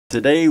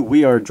Today,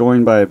 we are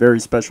joined by a very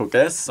special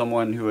guest,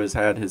 someone who has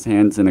had his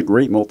hands in a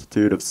great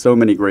multitude of so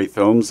many great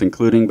films,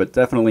 including but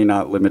definitely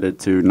not limited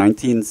to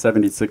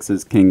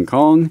 1976's King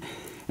Kong,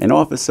 An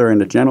Officer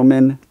and a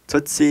Gentleman,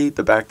 Tootsie,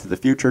 the Back to the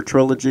Future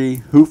trilogy,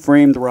 Who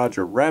Framed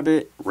Roger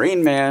Rabbit,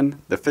 Rain Man,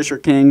 The Fisher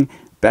King,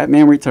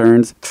 Batman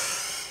Returns,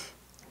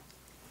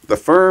 The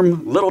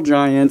Firm, Little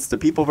Giants, The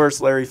People vs.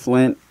 Larry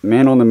Flint,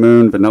 Man on the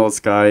Moon, Vanilla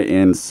Sky,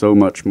 and so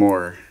much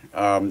more.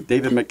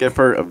 David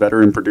McGiffert, a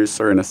veteran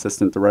producer and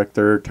assistant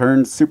director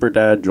turned super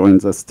dad,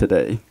 joins us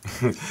today.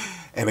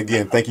 And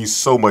again, thank you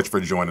so much for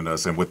joining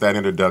us. And with that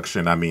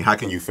introduction, I mean, how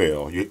can you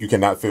fail? You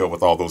cannot fail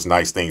with all those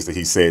nice things that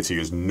he said to you.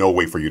 There's no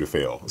way for you to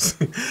fail.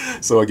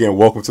 So again,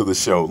 welcome to the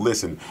show.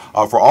 Listen,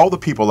 for all the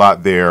people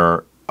out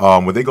there,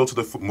 when they go to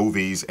the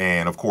movies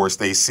and, of course,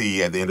 they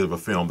see at the end of a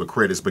film, the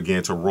credits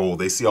begin to roll.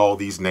 They see all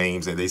these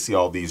names and they see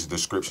all these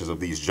descriptions of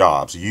these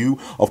jobs. You,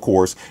 of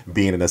course,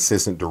 being an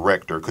assistant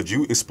director, could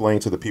you explain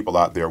to the people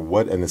out there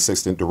what an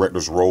assistant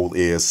director's role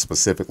is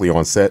specifically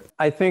on set?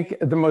 I think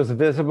the most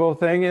visible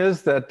thing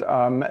is that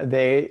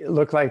they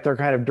look like they're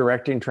kind of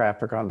directing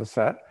traffic on the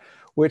set,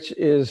 which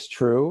is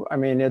true. I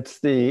mean, it's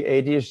the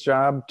AD's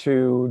job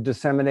to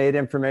disseminate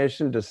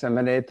information,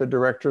 disseminate the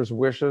director's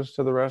wishes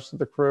to the rest of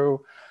the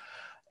crew,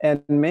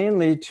 and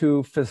mainly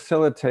to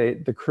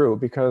facilitate the crew,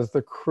 because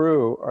the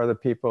crew are the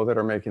people that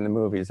are making the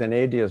movies, and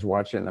AD is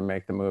watching them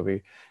make the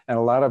movie. And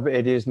a lot of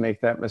ADs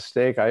make that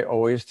mistake. I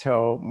always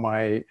tell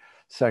my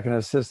second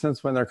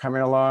assistants when they're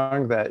coming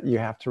along that you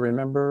have to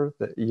remember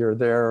that you're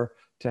there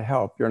to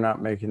help. You're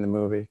not making the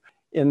movie.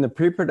 In the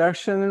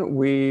pre-production,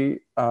 we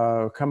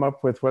come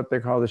up with what they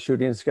call the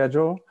shooting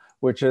schedule,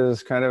 which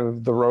is kind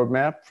of the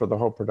roadmap for the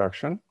whole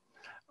production.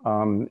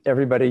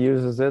 Everybody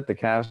uses it, the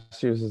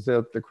cast uses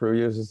it, the crew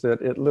uses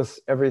it. It lists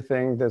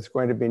everything that's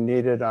going to be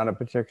needed on a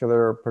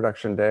particular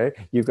production day.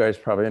 You guys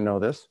probably know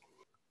this.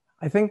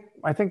 I think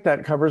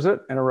that covers it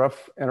in a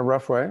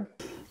rough way.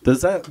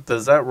 Does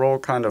that role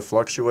kind of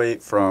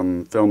fluctuate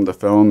from film to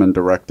film and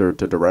director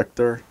to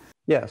director?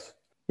 Yes.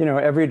 You know,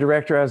 every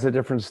director has a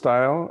different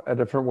style, a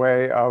different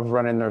way of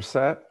running their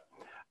set.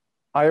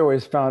 I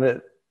always found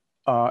it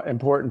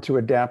important to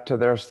adapt to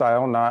their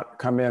style, not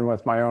come in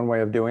with my own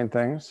way of doing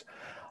things.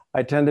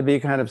 I tend to be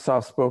kind of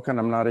soft-spoken.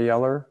 I'm not a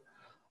yeller.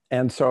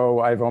 And so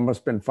I've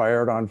almost been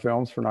fired on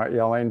films for not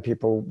yelling.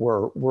 People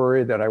were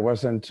worried that I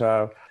wasn't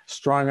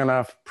strong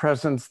enough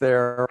presence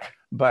there.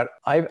 But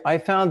I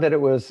found that it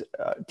was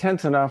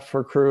tense enough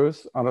for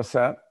crews on a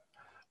set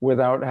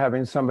without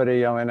having somebody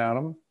yelling at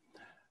them.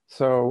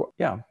 So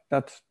yeah,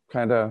 that's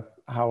kind of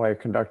how I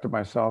conducted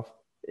myself.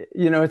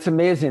 You know, it's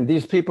amazing.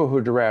 These people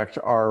who direct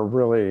are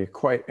really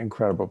quite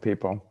incredible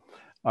people.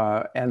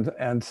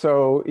 And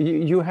so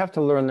you have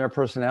to learn their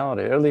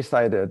personality. At least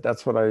I did.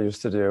 That's what I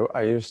used to do.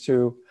 I used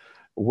to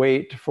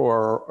wait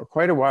for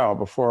quite a while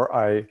before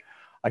I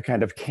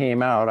kind of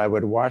came out. I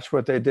would watch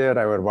what they did.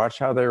 I would watch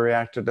how they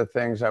reacted to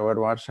things. I would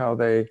watch how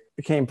they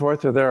came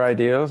forth with their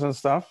ideas and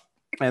stuff.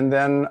 And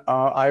then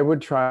I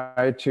would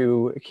try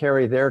to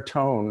carry their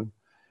tone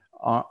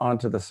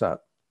onto the set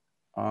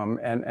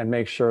and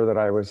make sure that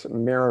I was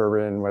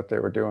mirroring what they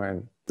were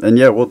doing. And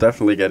yeah, we'll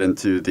definitely get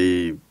into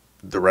the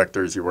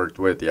directors you worked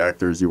with, the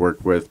actors you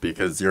worked with,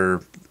 because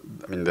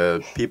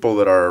the people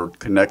that are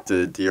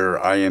connected to your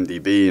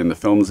IMDb and the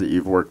films that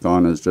you've worked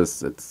on is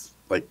just, it's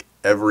like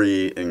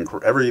every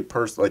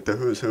person, like the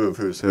who's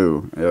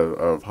who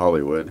of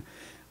Hollywood.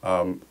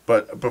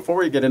 But before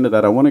we get into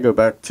that, I want to go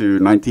back to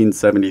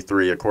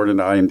 1973. According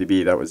to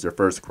IMDb, that was your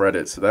first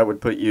credit. So that would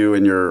put you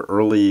in your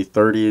early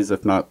 30s,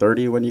 if not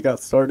 30, when you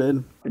got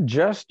started?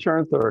 Just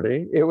turned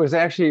 30. It was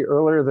actually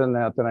earlier than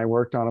that I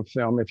worked on a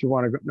film, if you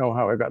want to know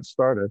how I got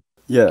started.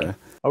 Yeah.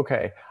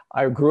 Okay.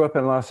 I grew up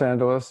in Los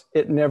Angeles.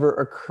 It never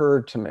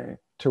occurred to me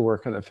to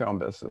work in the film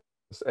business.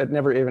 It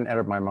never even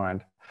entered my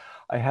mind.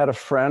 I had a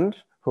friend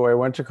who I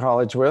went to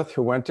college with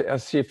who went to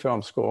SC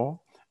Film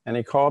School. And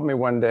he called me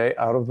one day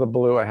out of the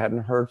blue. I hadn't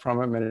heard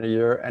from him in a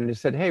year. And he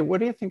said, "Hey, what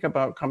do you think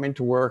about coming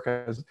to work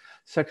as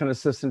second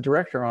assistant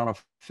director on a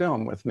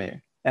film with me?"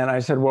 And I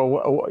said, "Well,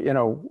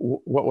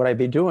 what would I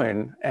be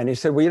doing?" And he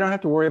said, "Well, you don't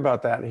have to worry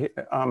about that.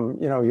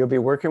 You'll be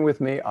working with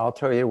me. I'll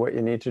tell you what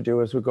you need to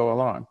do as we go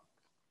along."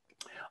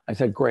 I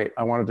said, "Great,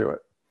 I want to do it."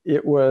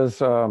 It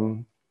was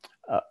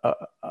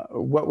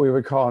what we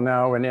would call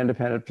now an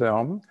independent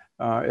film.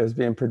 Is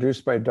being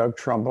produced by Doug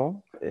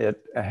Trumbull.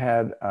 It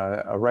had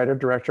a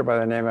writer-director by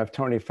the name of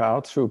Tony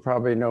Fouts, who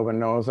probably no one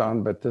knows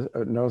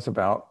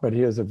about, but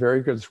he is a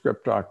very good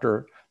script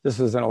doctor. This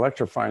is an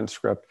electrifying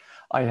script.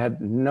 I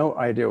had no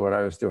idea what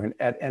I was doing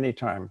at any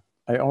time.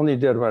 I only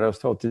did what I was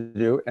told to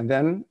do. And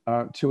then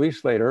 2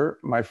 weeks later,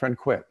 my friend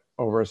quit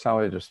over a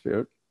salary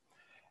dispute.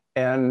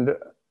 And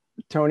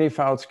Tony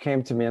Fouts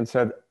came to me and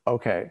said,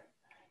 "Okay,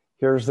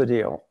 here's the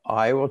deal.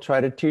 I will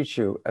try to teach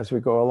you as we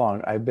go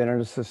along. I've been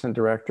an assistant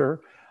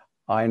director.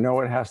 I know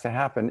what has to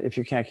happen. If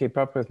you can't keep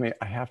up with me,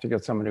 I have to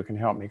get someone who can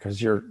help me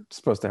because you're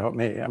supposed to help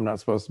me. I'm not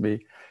supposed to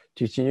be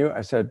teaching you."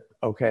 I said,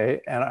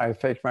 "Okay." And I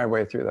faked my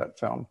way through that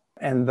film.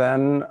 And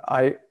then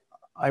I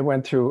I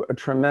went through a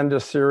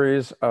tremendous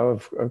series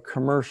of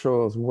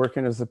commercials,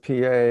 working as a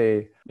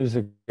PA,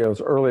 music videos,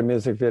 early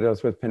music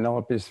videos with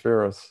Penelope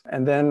Spheris.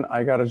 And then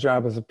I got a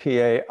job as a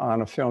PA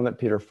on a film that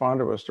Peter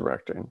Fonda was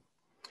directing.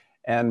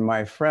 And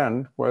my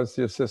friend was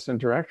the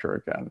assistant director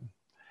again.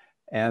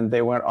 And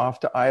they went off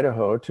to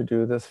Idaho to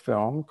do this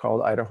film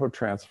called Idaho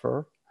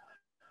Transfer.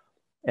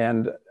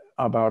 And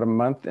about a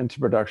month into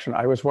production,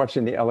 I was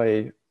watching the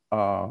LA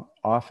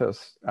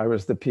office. I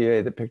was the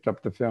PA that picked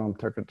up the film,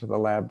 took it to the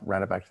lab,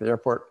 ran it back to the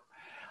airport.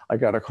 I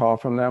got a call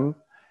from them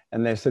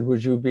and they said,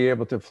 would you be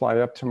able to fly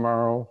up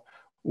tomorrow?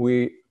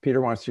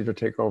 Peter wants you to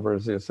take over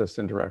as the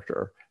assistant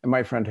director. And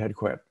my friend had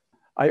quit.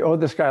 I owed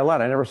this guy a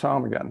lot. I never saw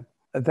him again.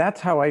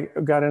 That's how I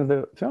got into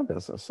the film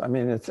business. I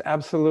mean, it's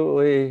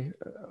absolutely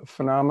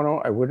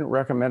phenomenal. I wouldn't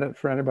recommend it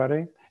for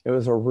anybody. It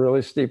was a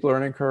really steep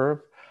learning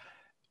curve.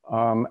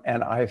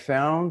 And I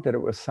found that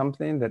it was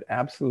something that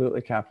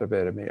absolutely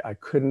captivated me. I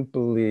couldn't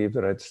believe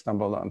that I'd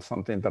stumbled on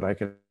something that I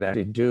could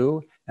actually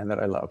do and that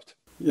I loved.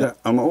 Yeah,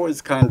 I'm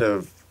always kind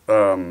of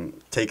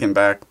taken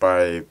back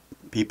by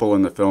people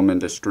in the film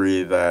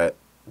industry that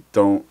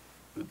don't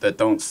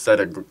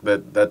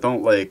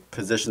like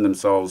position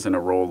themselves in a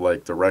role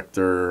like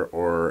director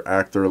or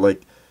actor,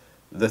 like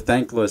the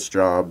thankless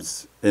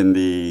jobs in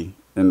the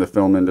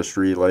film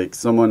industry, like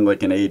someone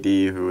like an AD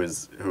who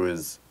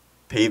is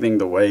paving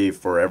the way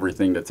for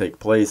everything to take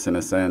place in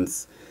a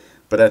sense.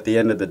 But at the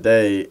end of the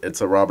day, it's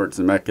a Robert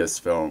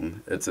Zemeckis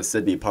film, it's a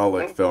Sidney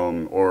Pollack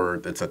film,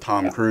 or it's a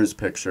Tom Cruise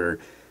picture.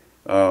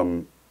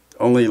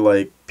 Only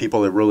like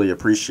people that really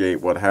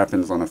appreciate what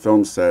happens on a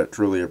film set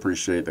truly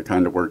appreciate the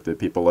kind of work that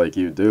people like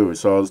you do.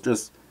 So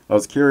I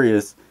was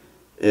curious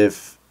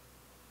if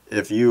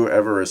you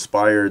ever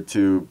aspired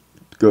to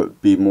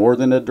be more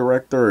than a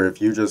director, or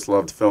if you just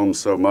loved film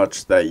so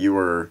much that you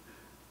were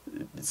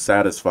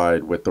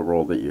satisfied with the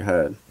role that you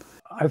had.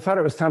 I thought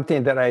it was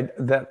something that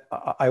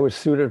I was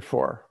suited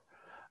for.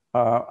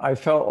 I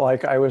felt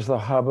like I was the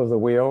hub of the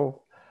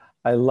wheel.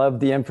 I love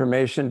the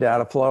information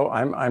data flow.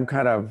 I'm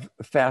kind of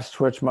fast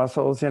twitch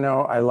muscles, you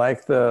know. I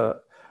like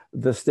the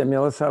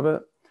stimulus of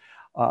it.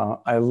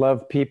 I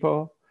love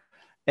people,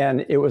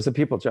 and it was a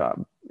people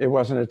job. It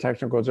wasn't a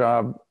technical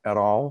job at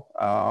all.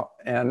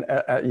 And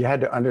you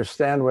had to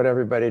understand what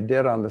everybody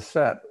did on the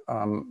set.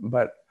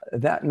 But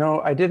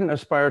no, I didn't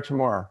aspire to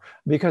more,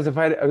 because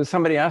if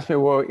somebody asked me,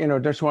 well, you know,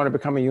 don't you want to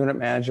become a unit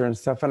manager and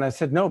stuff? And I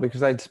said, no,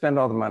 because I'd spend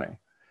all the money.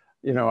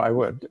 You know, I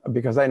would,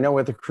 because I know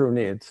what the crew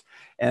needs.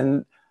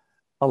 And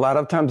a lot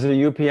of times the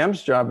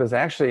UPM's job is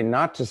actually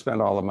not to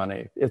spend all the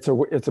money. It's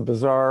a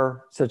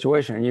bizarre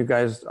situation. And you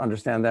guys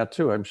understand that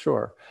too, I'm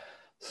sure.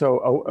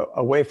 So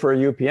a way for a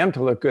UPM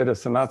to look good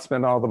is to not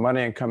spend all the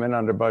money and come in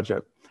under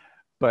budget.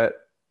 But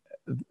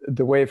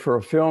the way for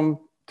a film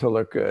to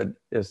look good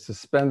is to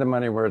spend the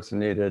money where it's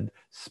needed,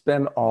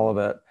 spend all of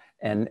it,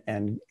 and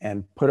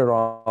put it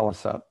all on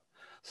set.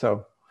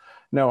 So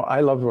no,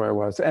 I loved where I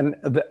was. And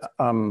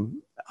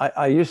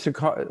I used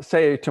to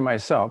say to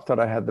myself that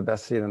I had the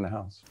best seat in the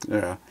house.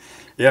 Yeah.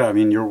 Yeah, I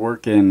mean,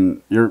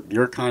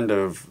 you're kind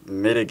of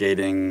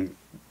mitigating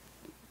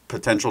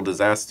potential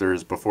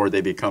disasters before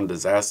they become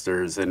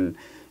disasters, and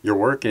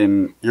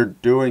you're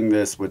doing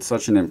this with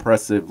such an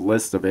impressive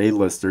list of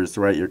A-listers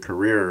throughout your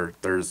career.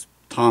 There's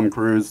Tom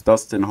Cruise,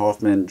 Dustin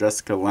Hoffman,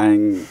 Jessica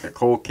Lange,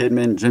 Nicole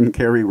Kidman, Jim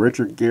Carrey,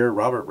 Richard Gere,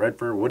 Robert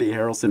Redford, Woody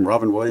Harrelson,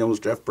 Robin Williams,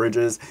 Jeff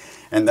Bridges,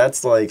 and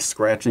that's like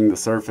scratching the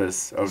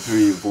surface of who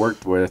you've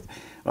worked with.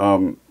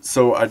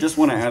 So I just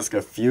want to ask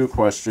a few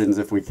questions,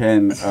 if we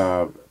can,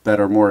 that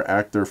are more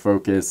actor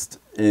focused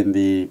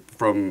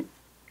from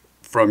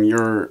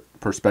your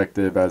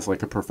perspective as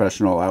like a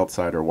professional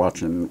outsider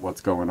watching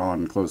what's going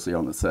on closely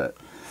on the set.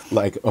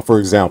 Like, for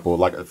example,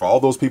 like for all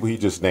those people he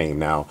just named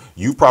now,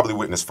 you probably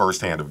witnessed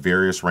firsthand a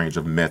various range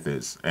of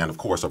methods and, of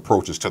course,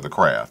 approaches to the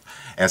craft.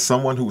 As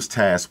someone who's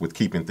tasked with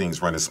keeping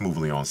things running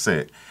smoothly on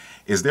set,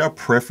 is there a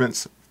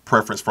preference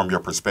from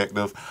your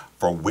perspective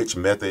for which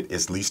method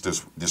is least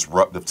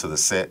disruptive to the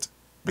set?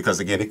 Because,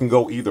 again, it can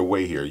go either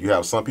way here. You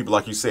have some people,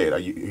 like you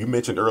said, you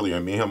mentioned earlier,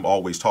 and me and him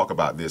always talk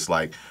about this,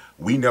 like,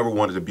 we never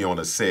wanted to be on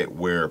a set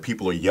where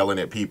people are yelling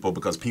at people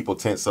because people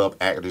tense up,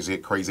 actors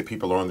get crazy,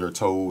 people are on their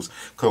toes.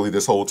 Clearly,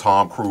 this whole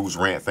Tom Cruise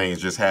rant thing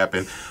just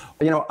happened.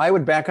 You know, I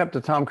would back up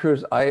to Tom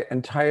Cruise. I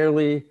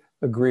entirely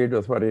agreed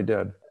with what he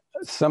did.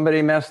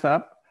 Somebody messed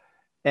up,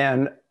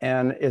 and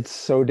it's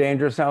so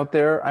dangerous out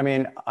there. I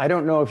mean, I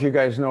don't know if you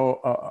guys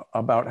know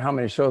about how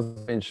many shows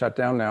have been shut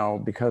down now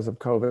because of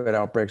COVID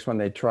outbreaks when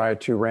they try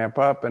to ramp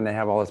up and they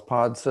have all this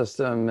pod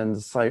system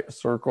and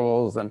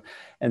circles and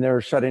they're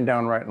shutting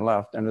down right and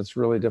left, and it's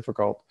really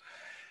difficult.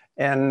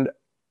 And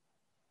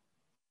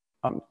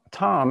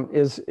Tom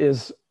is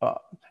a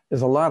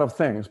lot of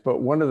things, but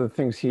one of the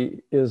things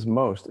he is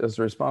most is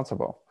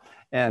responsible.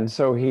 And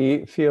so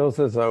he feels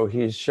as though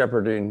he's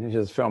shepherding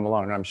his film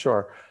along, I'm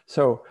sure.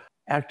 So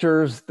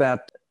actors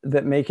that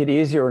make it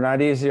easy or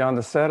not easy on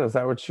the set, is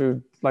that what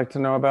you'd like to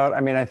know about? I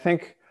mean, I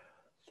think,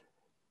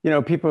 you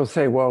know, people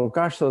say, well,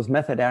 gosh, those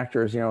method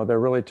actors, you know, they're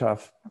really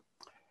tough.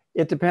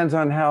 It depends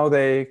on how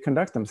they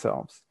conduct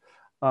themselves.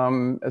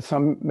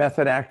 Some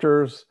method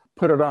actors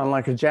put it on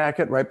like a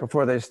jacket right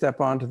before they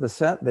step onto the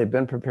set. They've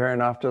been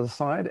preparing off to the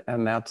side,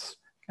 and that's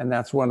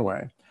one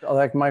way.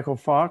 Like Michael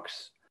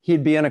Fox,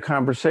 he'd be in a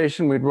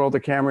conversation, we'd roll the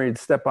camera, he'd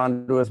step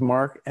onto his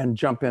mark and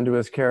jump into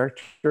his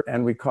character,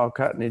 and we'd call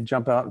cut, and he'd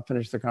jump out and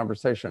finish the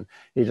conversation.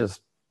 He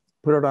just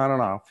put it on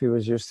and off. He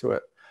was used to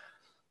it.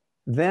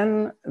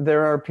 Then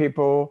there are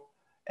people,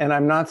 and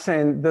I'm not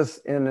saying this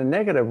in a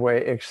negative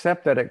way,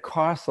 except that it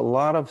costs a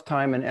lot of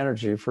time and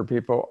energy for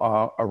people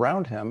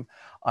around him.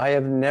 I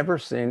have never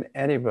seen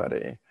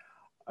anybody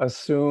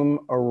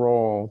assume a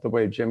role the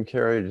way Jim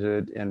Carrey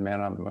did in Man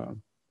on the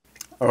Moon.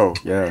 Oh,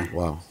 yeah.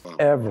 Wow.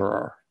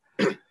 Ever.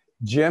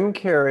 Jim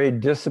Carrey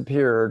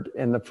disappeared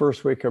in the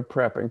first week of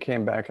prep and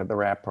came back at the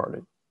wrap party.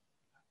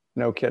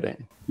 No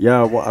kidding.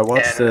 Yeah, well, I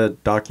watched the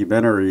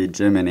documentary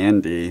Jim and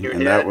Andy,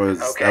 and that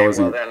was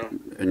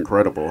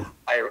incredible.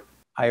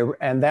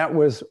 And that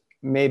was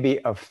maybe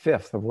a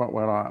fifth of what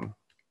went on.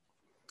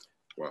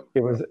 Wow.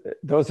 It was,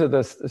 those are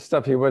the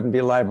stuff he wouldn't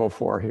be liable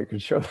for. He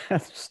could show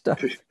that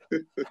stuff.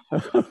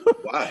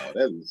 Wow,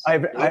 that is.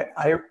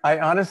 I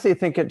honestly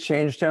think it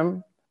changed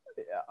him.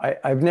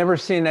 I've never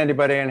seen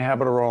anybody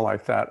inhabit a role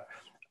like that.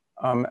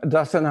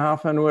 Dustin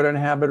Hoffman would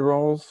inhabit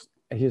roles.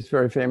 He's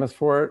very famous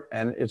for it,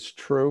 and it's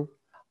true.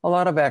 A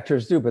lot of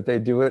actors do, but they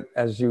do it,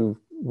 as you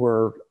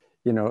were,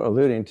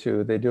 alluding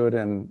to, they do it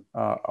in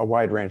a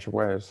wide range of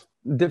ways.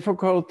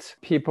 Difficult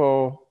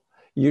people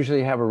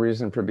usually have a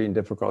reason for being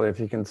difficult. If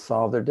you can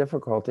solve their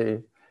difficulty,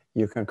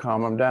 you can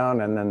calm them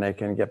down, and then they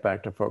can get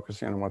back to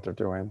focusing on what they're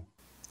doing.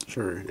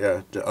 Sure,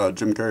 yeah.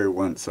 Jim Carrey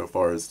went so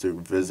far as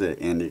to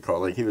visit Andy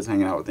Kaufman. Like, he was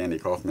hanging out with Andy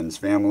Kaufman's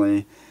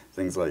family,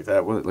 things like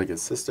that. What, like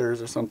his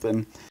sisters or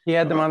something? He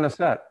had them on the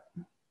set.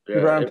 He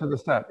brought them to the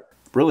set.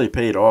 Really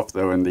paid off,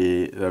 though,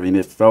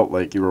 it felt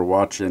like you were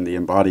watching the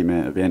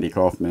embodiment of Andy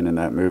Kaufman in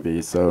that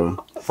movie,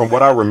 so... From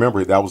what I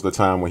remember, that was the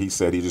time when he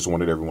said he just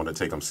wanted everyone to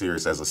take him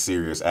serious as a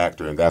serious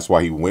actor, and that's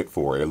why he went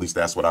for it. At least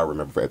that's what I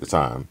remember at the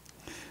time.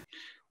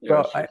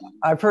 Well,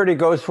 I've heard he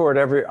goes for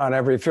it on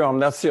every film.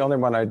 That's the only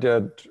one I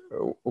did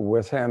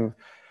with him.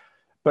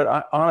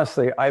 But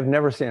honestly, I've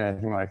never seen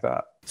anything like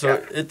that.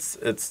 So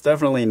it's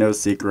definitely no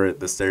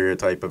secret the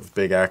stereotype of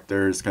big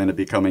actors kind of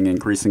becoming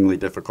increasingly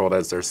difficult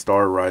as their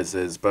star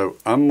rises. But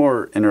I'm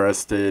more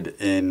interested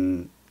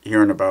in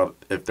hearing about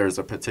if there's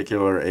a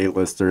particular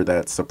A-lister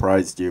that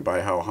surprised you by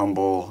how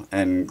humble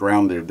and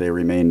grounded they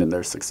remained in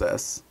their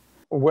success.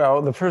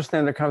 Well, the first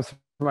name that comes to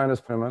mind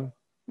is Pullman.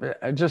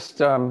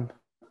 Just an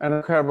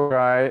incredible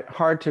guy,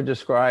 hard to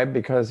describe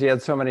because he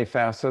had so many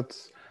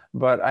facets.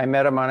 But I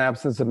met him on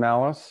Absence of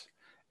Malice,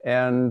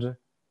 and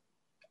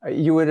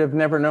you would have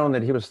never known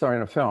that he was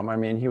starring a film. I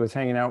mean, he was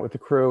hanging out with the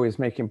crew. He's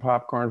making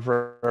popcorn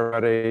for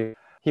everybody.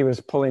 He was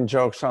pulling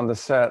jokes on the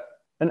set,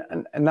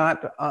 and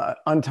not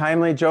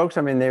untimely jokes.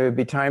 I mean, they would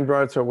be timed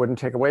right, so it wouldn't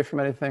take away from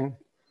anything.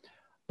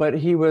 But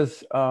he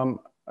was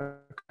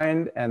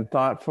kind and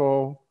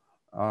thoughtful,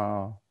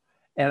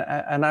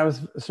 and I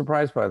was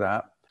surprised by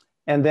that.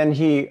 And then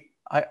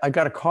I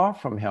got a call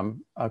from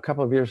him a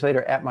couple of years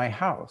later at my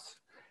house.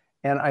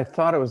 And I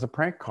thought it was a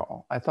prank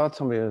call. I thought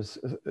somebody was,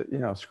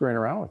 screwing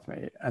around with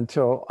me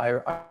until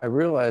I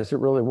realized it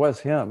really was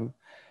him.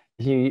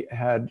 He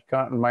had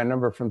gotten my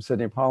number from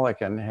Sidney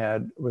Pollack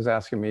and was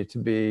asking me to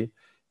be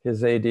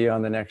his AD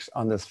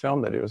on this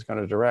film that he was going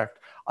to direct.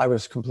 I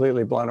was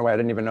completely blown away. I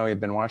didn't even know he'd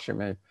been watching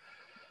me,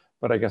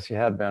 but I guess he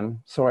had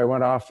been. So I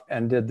went off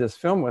and did this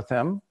film with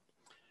him.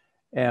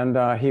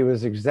 And he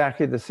was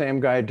exactly the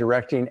same guy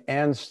directing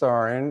and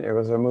starring. It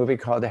was a movie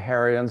called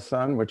Harry and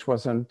Son, which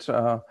wasn't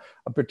a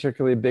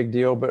particularly big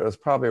deal, but it was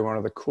probably one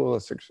of the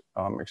coolest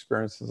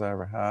experiences I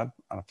ever had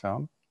on a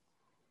film.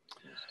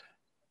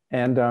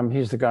 And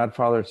he's the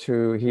godfather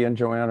he and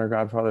Joanne are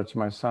godfather to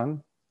my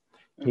son.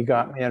 He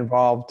got me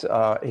involved.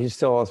 He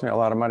still owes me a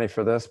lot of money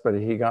for this, but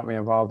he got me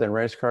involved in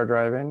race car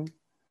driving.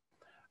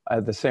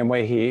 The same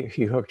way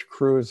he hooked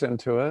Cruise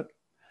into it.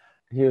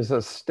 He was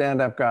a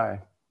stand-up guy.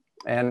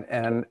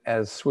 And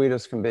as sweet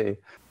as can be.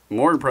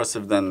 More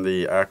impressive than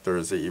the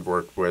actors that you've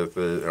worked with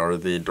are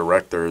the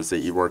directors that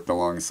you worked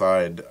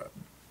alongside.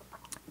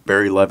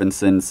 Barry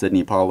Levinson,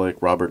 Sidney Pollack,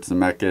 Robert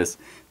Zemeckis,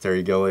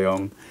 Terry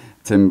Gilliam,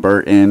 Tim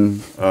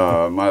Burton,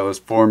 Milos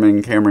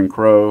Forman, Cameron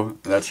Crowe.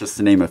 That's just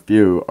to name a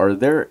few.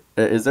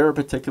 Is there a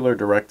particular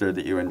director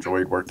that you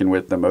enjoyed working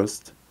with the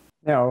most?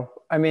 No,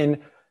 I mean,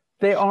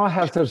 they all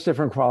have those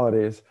different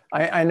qualities.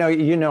 I know,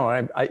 you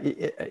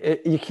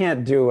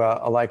can't do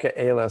like an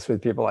A-list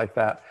with people like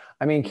that.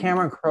 I mean,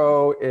 Cameron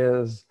Crowe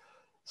is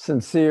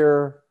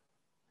sincere,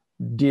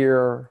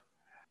 dear,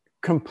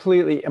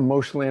 completely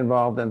emotionally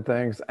involved in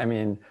things. I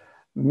mean,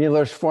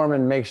 Milos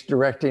Forman makes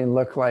directing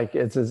look like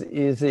it's as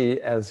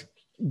easy as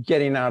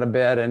getting out of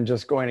bed and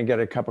just going to get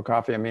a cup of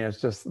coffee. I mean, it's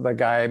just, the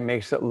guy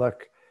makes it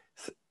look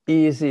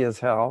easy as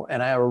hell.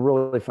 And I have a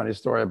really funny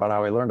story about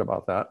how I learned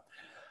about that.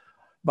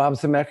 Bob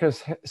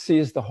Zemeckis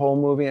sees the whole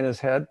movie in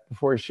his head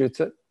before he shoots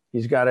it.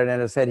 He's got it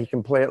in his head. He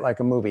can play it like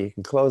a movie. He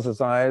can close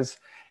his eyes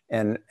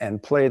and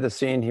play the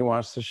scene he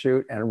wants to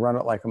shoot and run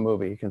it like a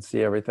movie. He can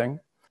see everything.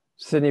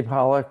 Sidney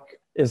Pollack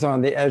is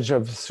on the edge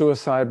of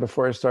suicide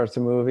before he starts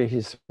the movie.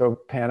 He's so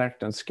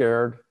panicked and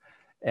scared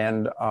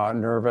and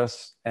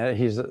nervous, and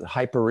he's a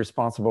hyper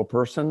responsible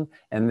person.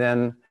 And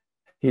then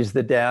he's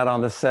the dad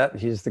on the set.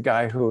 He's the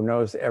guy who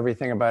knows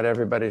everything about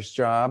everybody's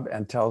job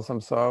and tells them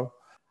so.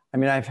 I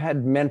mean, I've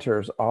had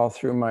mentors all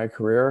through my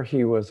career.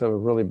 He was a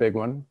really big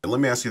one. Let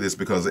me ask you this,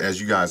 because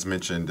as you guys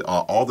mentioned,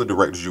 all the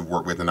directors you've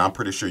worked with, and I'm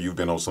pretty sure you've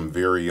been on some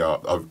very a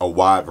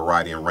wide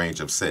variety and range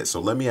of sets.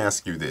 So let me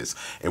ask you this: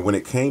 and when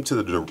it came to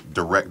the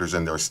directors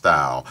and their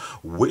style,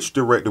 which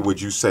director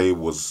would you say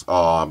was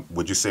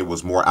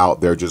more out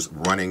there, just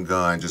running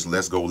gun, just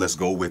let's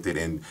go with it?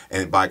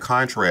 And by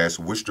contrast,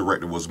 which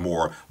director was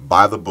more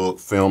by the book,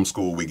 film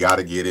school, we got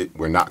to get it,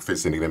 we're not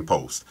fixing it in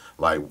post?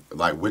 Like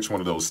which one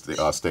of those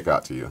stick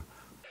out to you?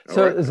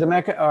 So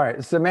Zemeckis, all right,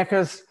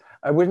 Zemeckis,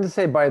 I wouldn't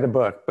say by the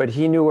book, but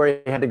he knew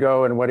where he had to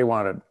go and what he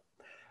wanted.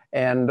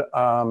 And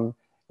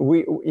we,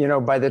 you know,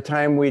 by the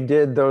time we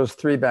did those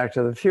 3 Back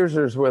to the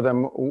Futures with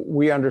him,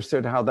 we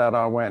understood how that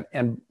all went.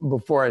 And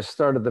before I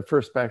started the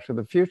first Back to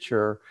the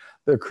Future,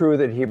 the crew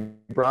that he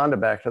brought to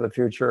Back to the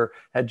Future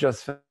had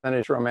just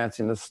finished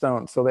Romancing the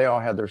Stone. So they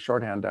all had their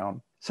shorthand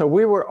down. So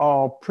we were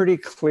all pretty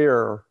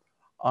clear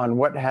on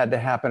what had to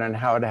happen and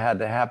how it had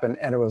to happen.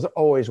 And it was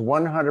always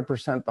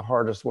 100% the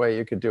hardest way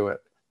you could do it.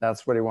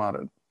 That's what he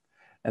wanted.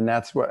 And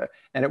that's what,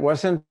 and it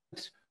wasn't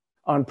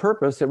on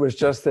purpose. It was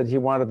just that he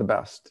wanted the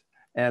best.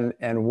 And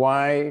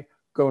why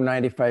go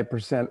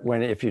 95%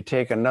 when if you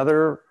take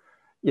another,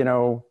 you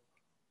know,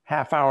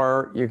 half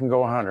hour, you can go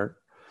 100.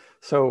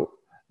 So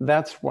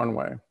that's one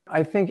way.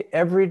 I think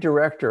every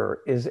director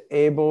is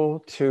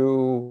able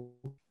to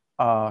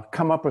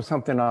come up with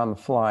something on the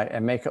fly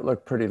and make it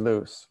look pretty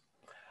loose.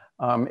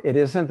 It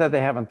isn't that they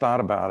haven't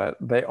thought about it.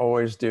 They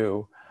always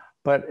do.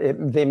 But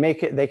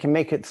they can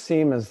make it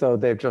seem as though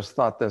they've just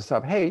thought this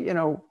up. Hey, you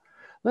know,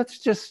 let's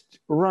just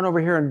run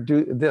over here and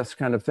do this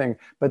kind of thing.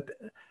 But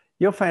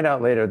you'll find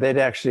out later, they'd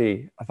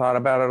actually thought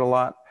about it a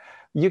lot.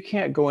 You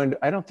can't go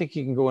into, I don't think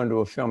you can go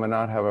into a film and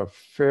not have a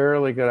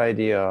fairly good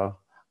idea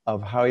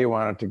of how you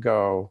want it to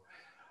go,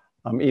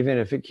 even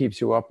if it keeps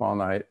you up all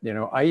night. You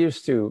know, I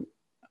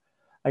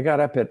got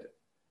up at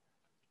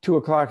 2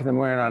 o'clock in the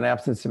morning on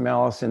Absence of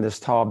Malice in this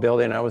tall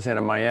building I was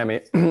in Miami.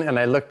 And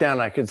I looked down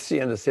and I could see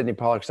into Sidney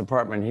Pollack's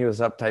apartment. He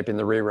was up typing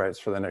the rewrites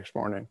for the next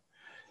morning,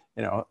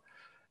 you know,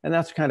 and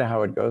that's kind of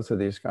how it goes with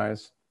these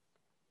guys.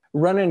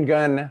 Run and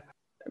gun,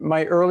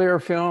 my earlier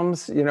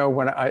films, you know,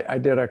 when I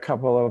did a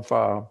couple of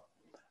oh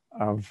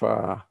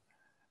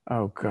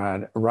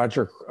God,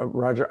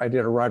 I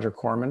did a Roger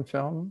Corman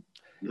film.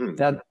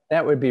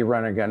 That would be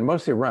run and gun,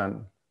 mostly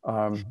run.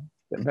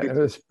 It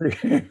was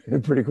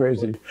pretty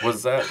crazy.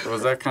 Was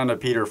that kind of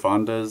Peter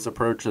Fonda's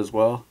approach as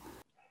well?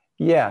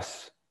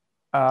 Yes,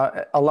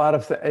 a lot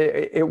of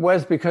it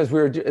was because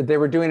they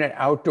were doing an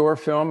outdoor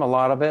film, a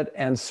lot of it,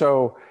 and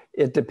so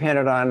it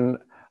depended on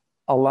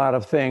a lot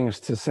of things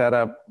to set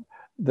up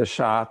the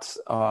shots.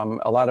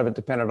 A lot of it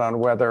depended on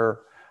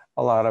weather.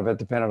 A lot of it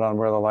depended on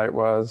where the light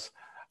was,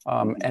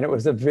 and it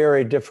was a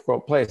very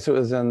difficult place. It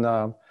was in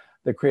the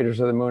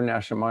Craters of the Moon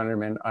National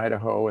Monument in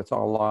Idaho. It's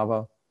all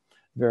lava.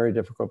 Very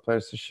difficult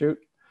place to shoot.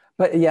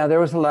 But yeah, there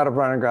was a lot of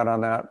run and gun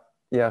on that,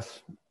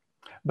 yes.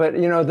 But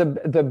you know,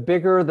 the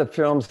bigger the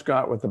films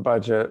got with the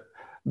budget,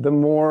 the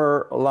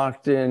more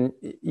locked in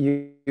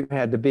you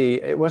had to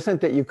be. It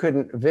wasn't that you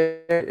couldn't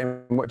vary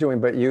in what you're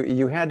doing, but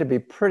you had to be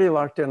pretty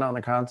locked in on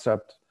the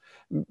concept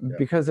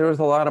because there was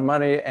a lot of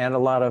money and a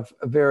lot of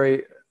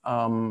very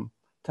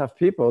tough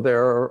people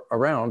there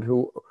around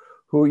who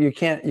you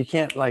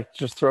can't like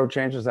just throw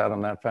changes at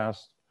them that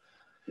fast.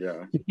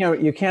 Yeah.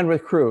 You can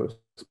with crews.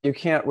 You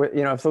can't,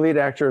 you know, if the lead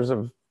actors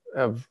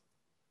have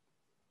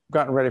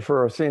gotten ready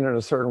for a scene in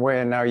a certain way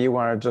and now you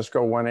want to just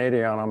go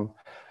 180 on them,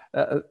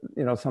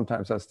 you know,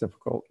 sometimes that's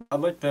difficult.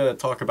 I'd like to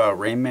talk about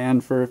Rain Man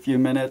for a few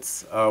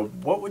minutes.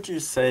 What would you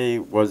say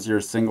was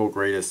your single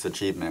greatest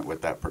achievement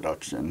with that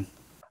production?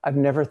 I've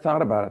never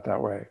thought about it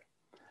that way.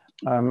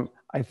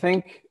 I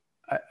think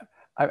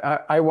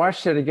I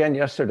watched it again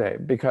yesterday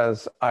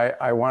because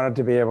I wanted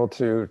to be able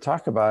to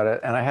talk about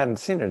it, and I hadn't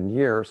seen it in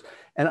years.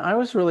 And I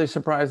was really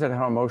surprised at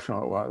how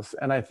emotional it was.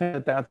 And I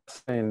think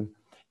that's saying,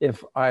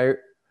 if I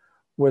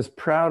was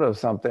proud of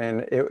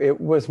something, it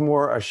was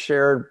more a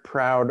shared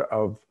proud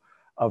of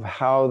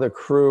how the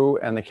crew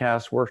and the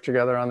cast worked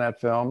together on that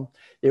film.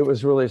 It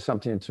was really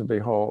something to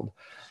behold.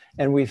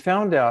 And we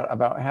found out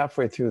about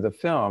halfway through the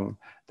film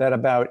that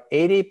about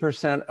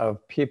 80%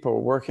 of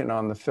people working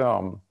on the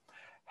film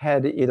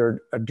had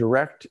either a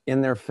direct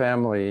in their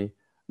family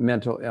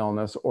mental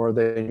illness or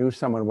they knew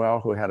someone well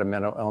who had a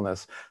mental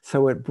illness.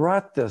 So it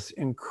brought this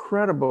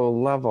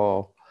incredible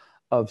level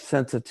of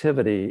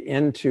sensitivity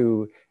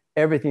into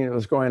everything that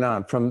was going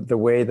on, from the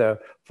way the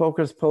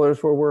focus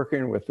pullers were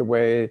working with the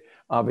way,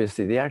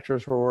 obviously, the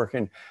actors were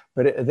working.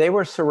 But they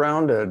were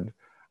surrounded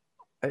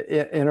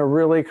in a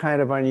really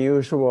kind of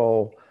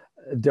unusual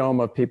dome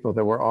of people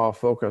that were all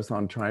focused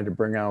on trying to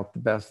bring out the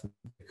best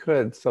they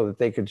could so that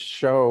they could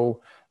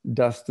show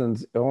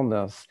Dustin's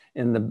illness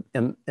in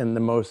the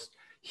most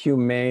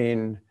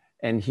humane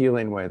and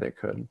healing way they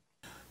could.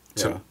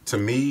 Yeah. To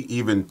me,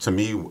 even to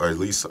me, or at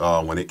least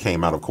when it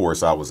came out, of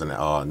course, I was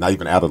not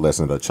even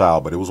adolescent, a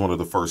child, but it was one of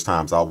the first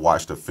times I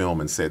watched a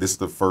film and said, this is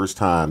the first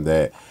time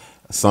that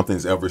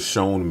something's ever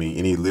shown me,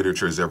 any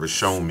literature has ever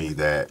shown me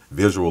that,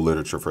 visual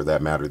literature for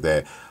that matter,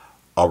 that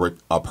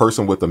a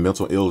person with a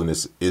mental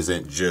illness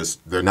isn't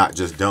just, they're not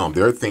just dumb.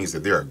 There are things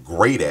that they're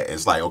great at.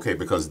 It's like, okay,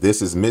 because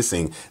this is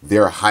missing,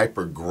 they're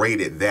hyper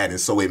great at that. And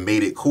so it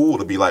made it cool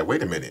to be like,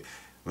 wait a minute,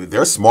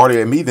 they're smarter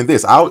than me than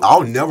this.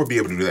 I'll never be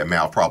able to do that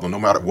math problem no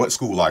matter what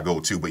school I go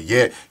to. But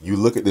yet you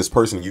look at this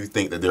person, you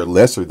think that they're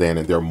lesser than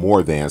and they're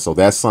more than. So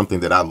that's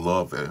something that I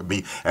love.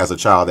 Me as a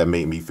child, that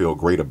made me feel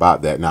great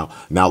about that.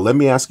 Now let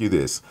me ask you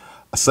this.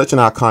 Such an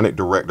iconic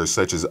director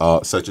such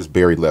as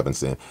Barry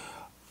Levinson.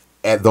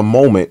 At the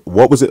moment,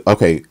 what was it?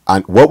 Okay,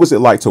 what was it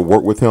like to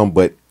work with him?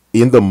 But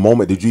in the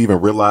moment, did you even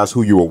realize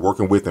who you were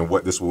working with and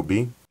what this would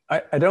be?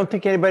 I don't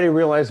think anybody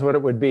realized what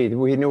it would be.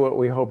 We knew what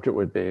we hoped it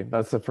would be.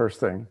 That's the first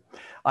thing.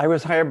 I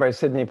was hired by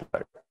Sidney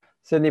Pollack.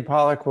 Sidney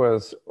Pollack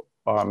was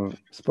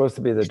supposed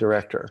to be the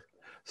director.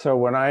 So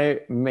when I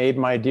made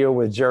my deal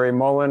with Jerry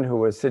Mullen, who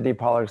was Sidney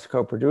Pollack's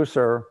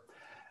co-producer,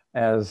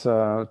 as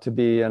to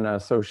be an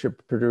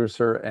associate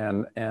producer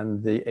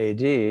and the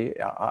AD,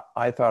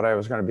 I thought I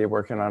was going to be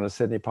working on a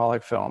Sidney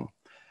Pollack film.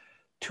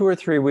 2 or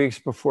 3 weeks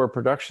before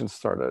production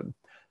started,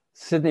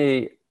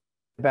 Sidney,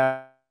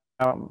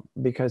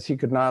 because he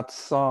could not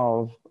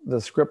solve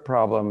the script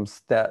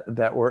problems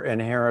that were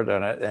inherent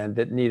in it and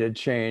that needed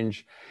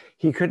change,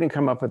 he couldn't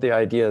come up with the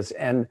ideas.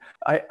 And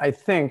I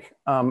think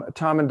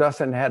Tom and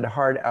Dustin had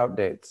hard out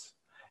dates,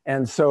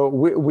 and so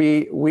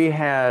we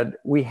had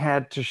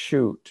to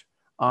shoot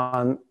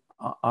on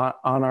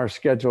our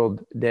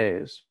scheduled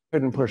days.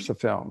 Couldn't push the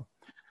film.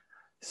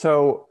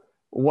 So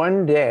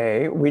one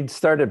day we'd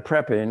started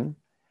prepping,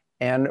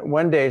 and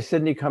one day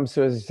Sidney comes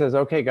to us. He says,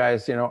 "Okay,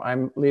 guys,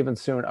 I'm leaving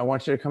soon. I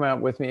want you to come out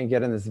with me and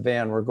get in this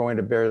van. We're going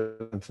to Barry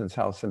Levinson's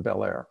house in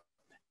Bel Air."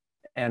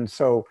 And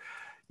so,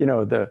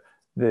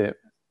 the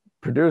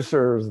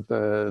producers,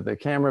 the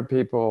camera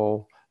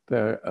people,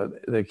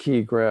 the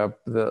key grip,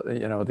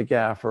 the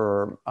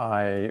gaffer,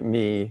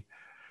 me.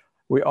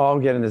 We all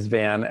get in this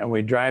van and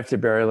we drive to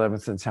Barry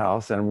Levinson's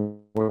house, and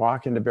we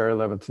walk into Barry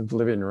Levinson's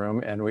living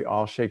room, and we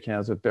all shake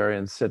hands with Barry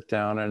and sit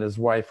down. And his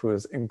wife, who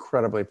is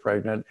incredibly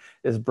pregnant,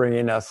 is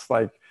bringing us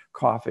like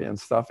coffee and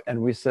stuff.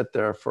 And we sit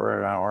there for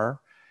an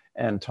hour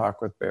and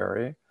talk with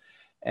Barry.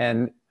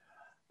 And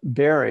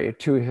Barry,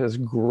 to his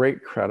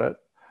great credit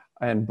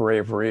and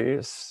bravery,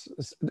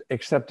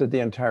 accepted the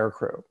entire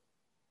crew.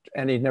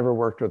 And he'd never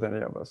worked with any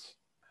of us.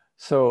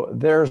 So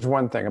there's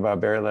one thing about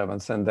Barry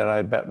Levinson that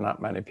I bet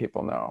not many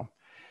people know.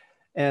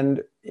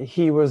 And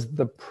he was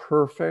the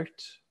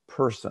perfect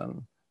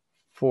person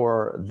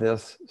for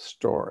this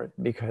story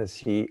because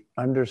he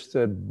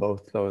understood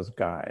both those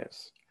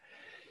guys.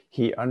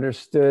 He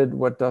understood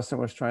what Dustin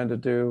was trying to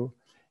do.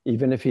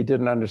 Even if he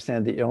didn't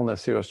understand the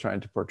illness he was trying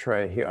to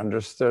portray, he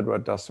understood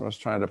what Dustin was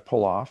trying to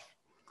pull off.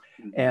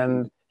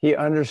 And he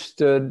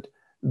understood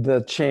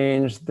the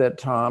change that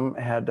Tom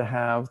had to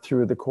have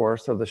through the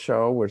course of the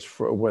show, which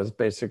was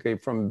basically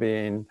from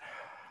being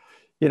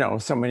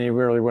someone you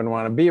really wouldn't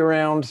want to be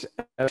around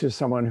to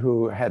someone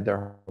who had their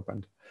heart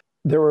opened.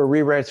 There were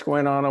rewrites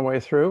going on the way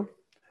through.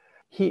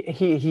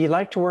 He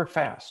liked to work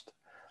fast,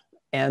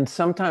 and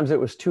sometimes it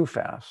was too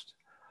fast.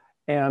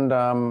 And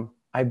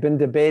I've been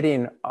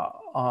debating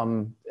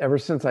ever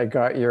since I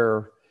got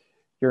your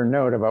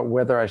note about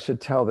whether I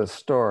should tell this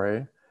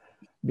story,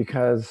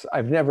 because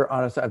I've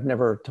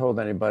never told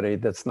anybody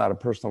that's not a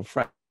personal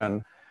friend,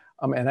 and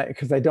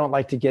because I don't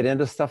like to get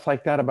into stuff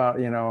like that about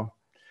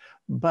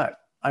but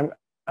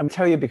I'm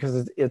telling you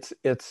because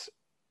it's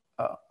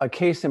a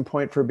case in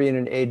point for being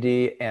an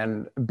AD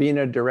and being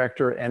a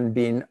director and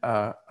being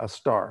a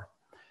star.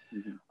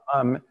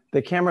 Mm-hmm.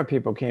 The camera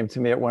people came to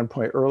me at one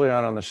point early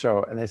on the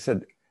show, and they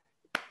said,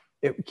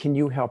 "Can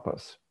you help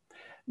us?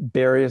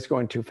 Barry is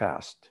going too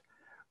fast.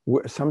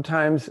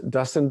 Sometimes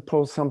Dustin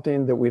pulls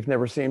something that we've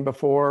never seen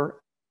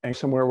before and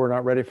somewhere we're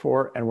not ready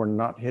for, and we're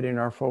not hitting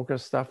our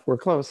focus stuff. We're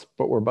close,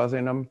 but we're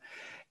buzzing them.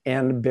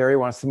 And Barry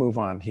wants to move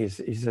on. He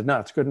said, no,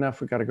 it's good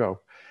enough. We got to go.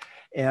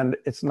 And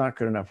it's not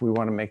good enough. We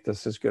want to make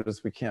this as good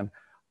as we can.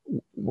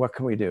 What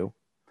can we do?"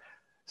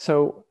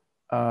 So,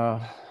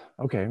 okay,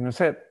 I'm going to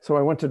say it. So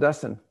I went to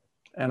Dustin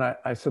and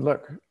I said,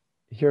 "Look,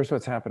 here's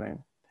what's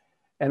happening."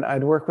 And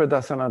I'd worked with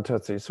Dustin on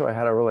TOOTSIE, so I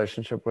had a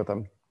relationship with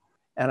him.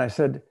 And I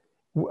said,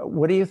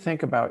 "What do you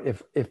think about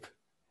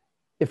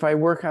if I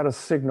work out a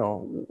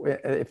signal,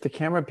 if the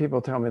camera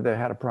people tell me they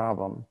had a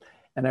problem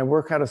and I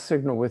work out a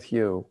signal with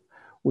you,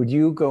 would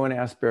you go and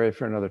ask Barry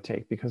for another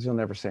take? Because he'll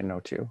never say no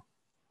to you."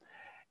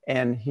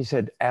 And he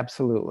said,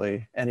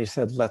 "Absolutely." And he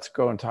said, "Let's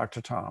go and talk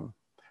to Tom."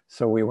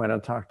 So we went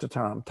and talked to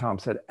Tom. Tom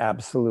said,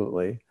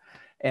 "Absolutely."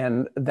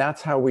 And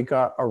that's how we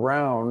got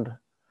around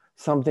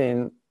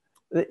something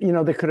that,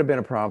 that could have been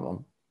a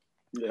problem.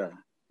 Yeah.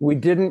 We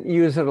didn't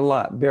use it a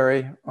lot,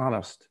 Barry,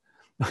 honest.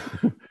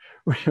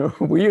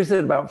 We used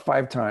it about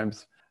 5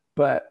 times,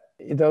 but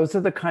those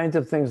are the kinds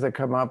of things that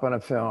come up on a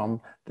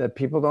film that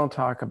people don't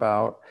talk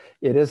about.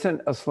 It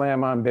isn't a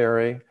slam on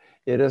Barry.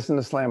 It isn't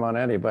a slam on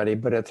anybody,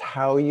 but it's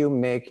how you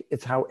make,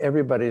 it's how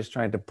everybody's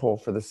trying to pull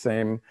for the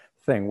same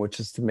thing, which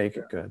is to make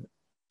it good.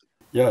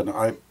 Yeah, no,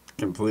 I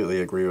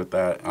completely agree with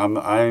that. I'm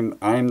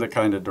the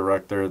kind of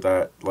director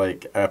that,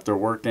 like, after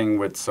working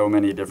with so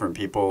many different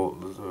people,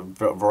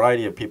 a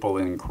variety of people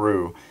in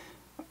crew,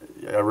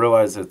 I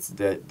realize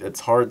it's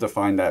hard to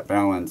find that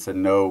balance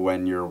and know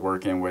when you're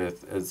working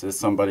with, is this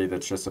somebody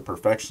that's just a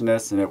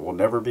perfectionist and it will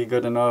never be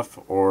good enough,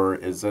 or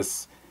is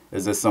this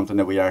something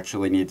that we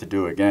actually need to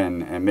do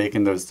again? And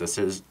making those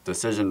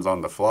decisions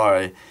on the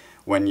fly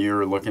when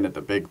you're looking at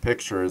the big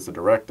picture as a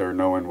director,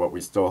 knowing what we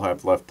still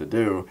have left to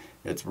do,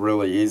 it's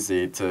really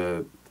easy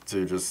to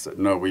just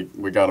know we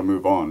got to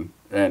move on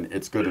and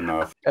it's good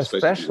enough.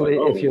 Especially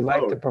if you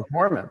like the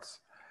performance.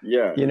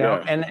 Yeah, you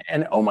know, yeah.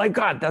 and oh my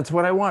God, that's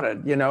what I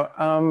wanted. You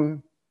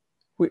know,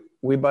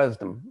 we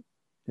buzzed him.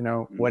 You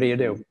know, what do you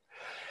do?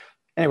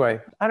 Anyway,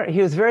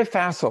 he was very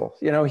facile.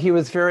 You know, he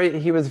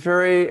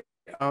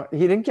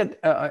didn't get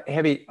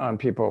heavy on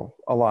people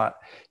a lot.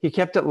 He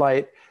kept it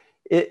light.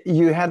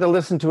 You had to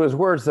listen to his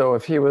words though.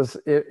 If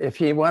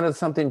he wanted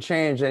something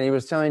changed and he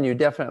was telling you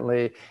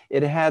definitely,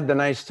 it had the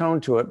nice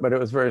tone to it, but it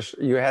was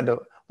you had to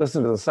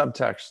listen to the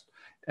subtext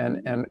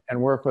and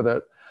work with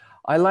it.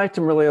 I liked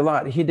him really a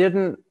lot. He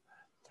didn't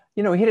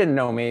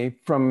know me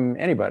from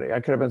anybody. I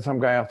could have been some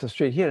guy off the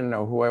street. He didn't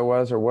know who I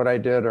was or what I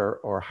did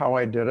or how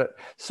I did it.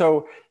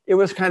 So it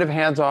was kind of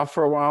hands off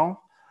for a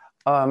while,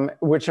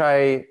 which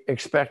I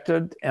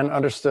expected and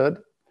understood.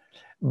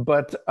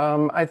 But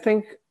I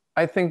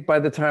think by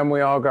the time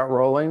we all got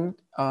rolling,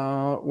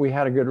 we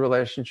had a good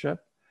relationship.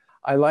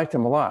 I liked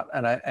him a lot,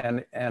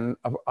 and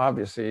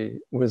obviously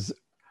was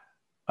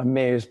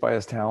amazed by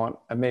his talent,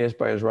 amazed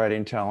by his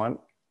writing talent,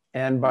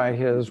 and by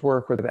his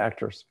work with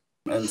actors.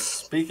 And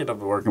speaking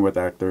of working with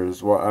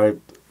actors, I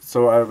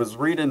was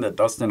reading that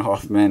Dustin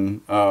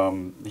Hoffman,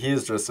 he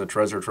is just a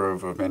treasure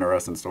trove of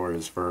interesting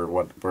stories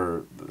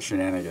for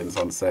shenanigans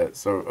on set.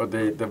 So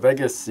the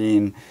Vegas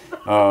scene,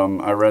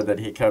 I read that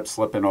he kept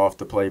slipping off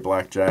to play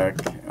blackjack,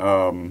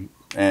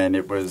 and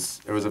it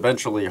was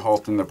eventually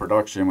halting the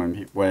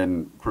production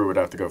when crew would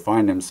have to go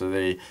find him. So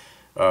they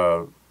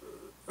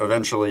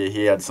eventually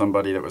he had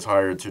somebody that was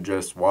hired to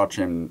just watch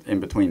him in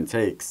between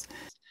takes.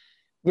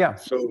 Yeah,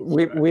 so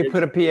we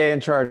put a PA in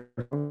charge.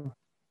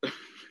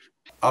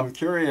 I'm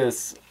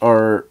curious,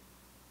 how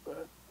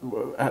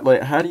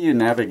do you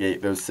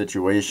navigate those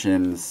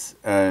situations?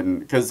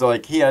 And because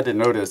like he had to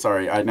notice,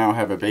 sorry, I now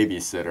have a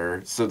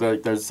babysitter, so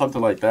there's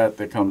something like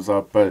that comes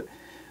up. But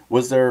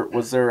was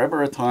there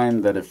ever a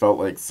time that it felt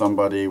like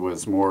somebody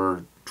was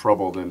more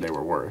trouble than they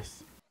were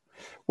worth?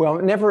 Well,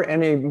 never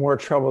any more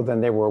trouble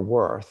than they were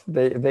worth.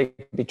 They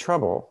could be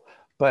trouble,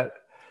 but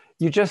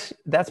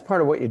that's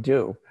part of what you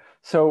do.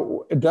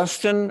 So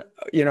Dustin,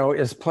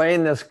 is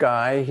playing this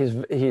guy.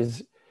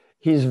 He's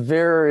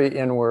very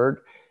inward,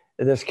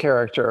 this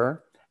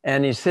character,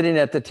 and he's sitting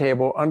at the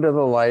table under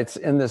the lights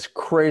in this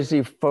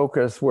crazy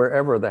focus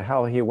wherever the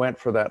hell he went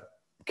for that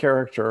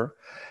character.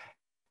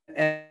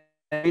 And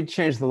he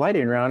changed the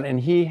lighting around, and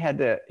he had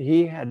to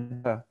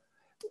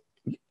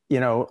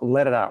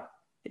let it out.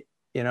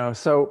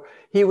 So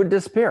he would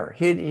disappear.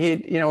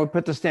 He'd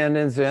put the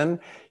stand-ins in.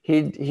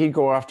 He'd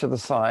go off to the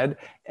side,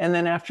 and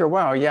then after a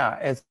while, yeah,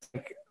 it's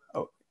like,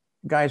 oh,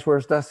 guys,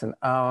 where's Dustin?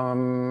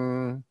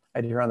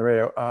 I'd hear on the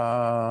radio,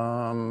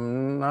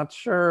 not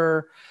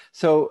sure.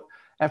 So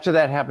after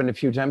that happened a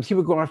few times, he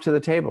would go off to the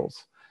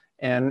tables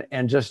and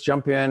just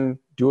jump in,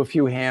 do a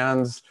few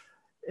hands,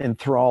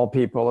 enthrall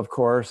people, of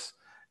course,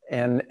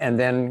 and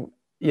then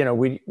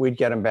we'd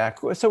get him back.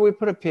 So we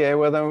put a PA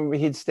with him.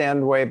 He'd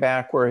stand way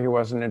back where he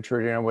wasn't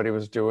intruding on what he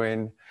was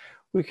doing.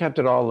 We kept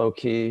it all low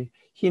key.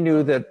 He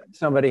knew that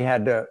somebody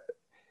had to,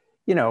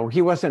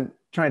 he wasn't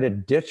trying to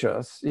ditch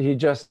us. He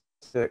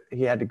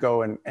had to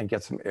go and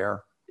get some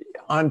air.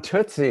 On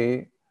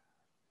Tootsie,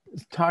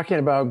 talking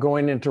about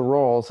going into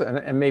roles,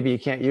 and maybe you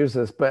can't use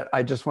this, but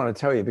I just want to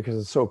tell you because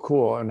it's so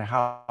cool and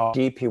how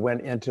deep he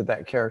went into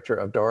that character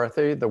of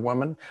Dorothy, the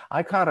woman.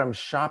 I caught him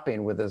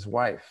shopping with his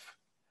wife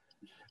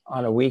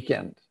on a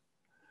weekend,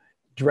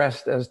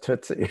 dressed as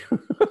Tootsie.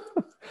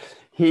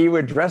 He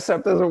would dress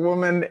up as a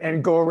woman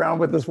and go around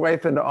with his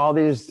wife into all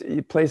these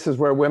places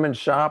where women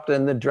shopped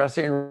and the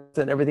dressing rooms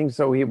and everything,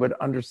 so he would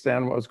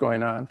understand what was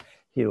going on.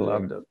 He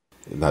loved it.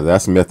 Now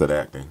that's method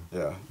acting.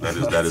 Yeah,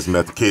 that is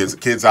method.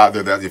 Kids out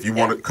there, that if you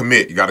want to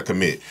commit, you got to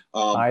commit.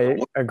 I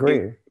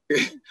agree.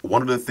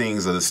 One of the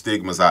things are the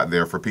stigmas out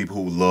there for people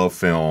who love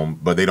film,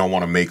 but they don't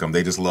want to make them.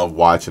 They just love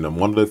watching them.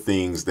 One of the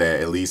things that,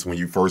 at least when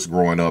you first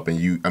growing up,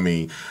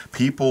 and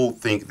people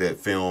think that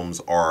films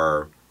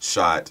are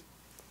shot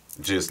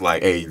just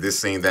like, hey, this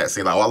scene, that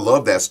scene. Like, oh, I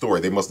love that story.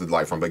 They must have,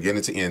 like, from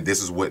beginning to end,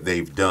 this is what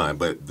they've done.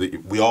 But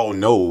we all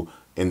know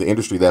in the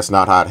industry that's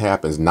not how it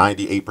happens.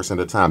 98% of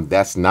the time,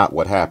 that's not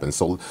what happens.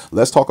 So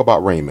let's talk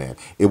about Rain Man.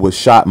 It was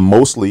shot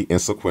mostly in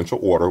sequential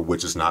order,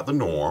 which is not the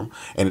norm,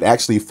 and it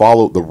actually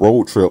followed the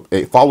road trip.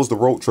 It follows the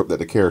road trip that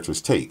the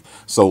characters take.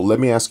 So let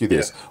me ask you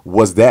this: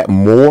 was that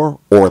more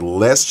or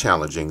less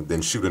challenging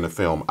than shooting a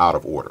film out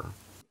of order?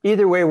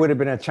 Either way would have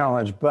been a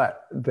challenge,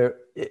 but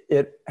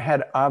it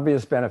had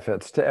obvious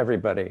benefits to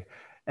everybody.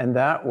 And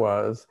that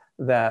was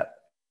that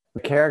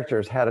the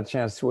characters had a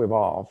chance to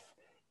evolve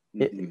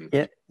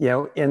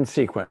in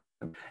sequence.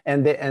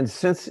 And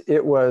since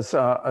it was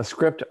a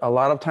script a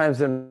lot of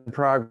times in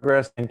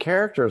progress and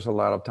characters a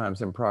lot of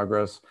times in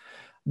progress,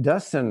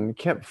 Dustin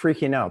kept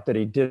freaking out that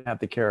he didn't have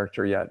the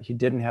character yet. He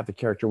didn't have the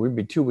character. We'd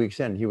be 2 weeks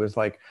in. He was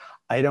like,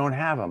 I don't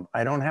have him.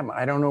 I don't have him.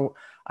 I don't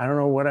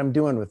know what I'm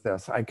doing with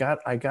this. I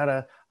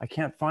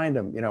can't find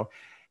him, you know?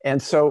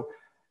 And so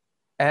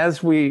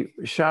as we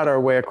shot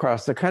our way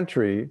across the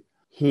country,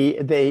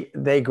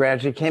 they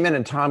gradually came in,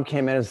 and Tom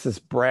came in as this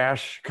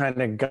brash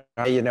kind of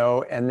guy, you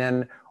know, and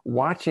then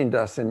watching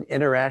Dustin,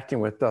 interacting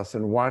with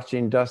Dustin,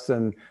 watching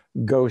Dustin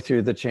go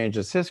through the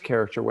changes his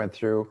character went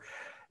through.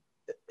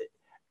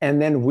 And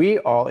then we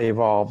all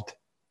evolved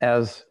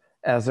as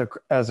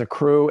a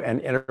crew and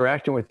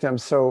interacting with them.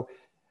 So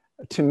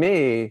to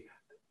me,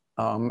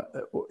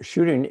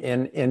 shooting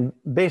in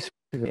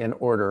basically in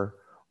order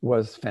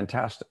was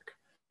fantastic,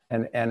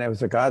 and it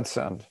was a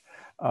godsend.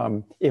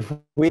 If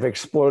we've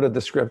exploded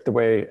the script the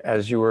way,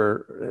 as you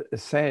were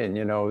saying,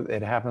 you know,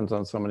 it happens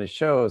on so many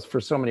shows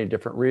for so many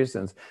different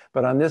reasons.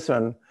 But on this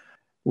one,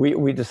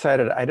 we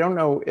decided, I don't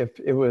know if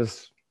it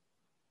was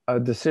a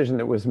decision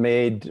that was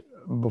made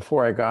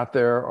before I got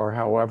there or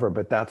however,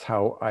 but that's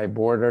how I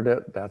boarded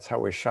it. That's how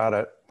we shot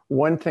it.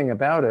 One thing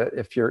about it,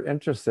 if you're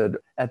interested,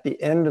 at the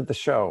end of the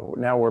show,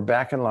 now we're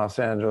back in Los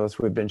Angeles.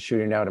 We've been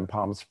shooting out in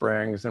Palm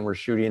Springs, and we're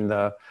shooting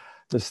the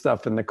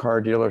stuff in the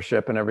car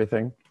dealership and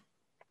everything.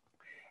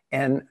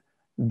 And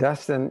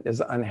Dustin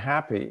is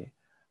unhappy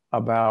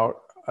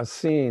about a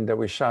scene that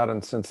we shot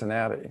in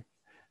Cincinnati,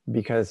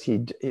 because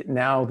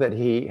now that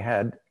he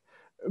had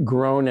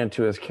grown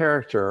into his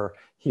character,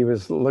 he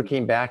was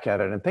looking back at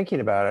it and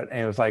thinking about it,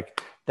 and it was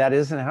like, that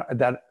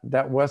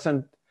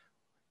wasn't,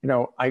 you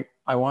know,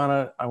 I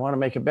want to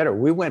make it better.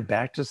 We went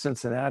back to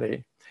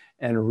Cincinnati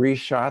and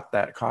reshot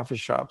that coffee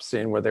shop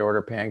scene where they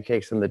order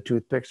pancakes and the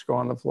toothpicks go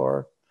on the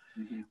floor.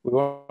 Mm-hmm. We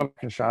went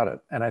back and shot it,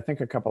 and I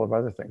think a couple of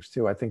other things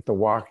too. I think the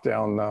walk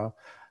down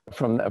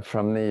from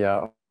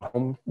the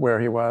home where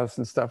he was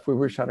and stuff. We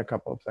reshot a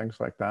couple of things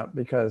like that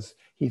because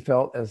he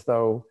felt as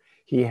though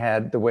he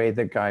had the way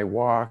the guy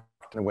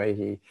walked and the way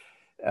he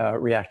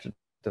reacted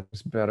to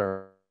things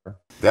better.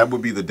 That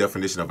would be the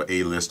definition of an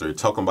A-lister,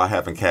 talking about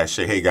having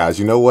cachet. Hey guys,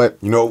 you know what?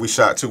 You know what we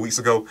shot 2 weeks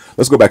ago?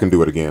 Let's go back and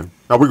do it again.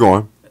 Now we're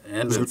going.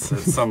 And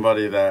it's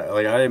somebody that,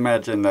 like, I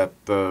imagine that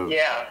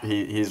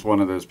he's one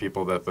of those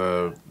people that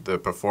the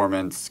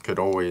performance could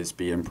always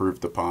be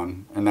improved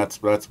upon, and that's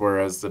where,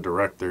 as the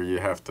director, you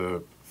have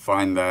to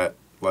find that,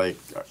 like,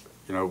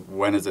 you know,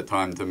 when is it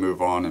time to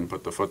move on and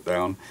put the foot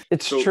down?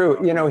 It's true.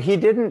 You know, he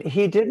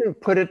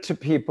didn't put it to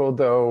people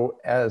though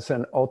as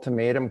an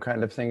ultimatum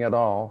kind of thing at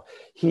all.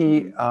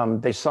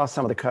 They saw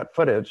some of the cut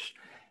footage,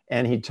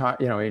 and he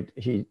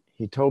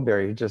told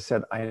Barry, he just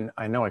said,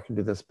 I know I can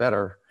do this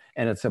better.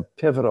 And it's a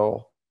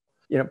pivotal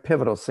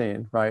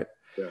scene, right?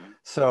 Yeah.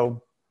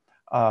 So,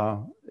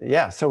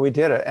 so we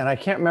did it. And I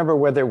can't remember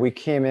whether we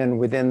came in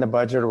within the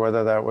budget or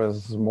whether that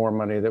was more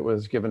money that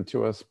was given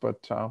to us,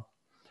 but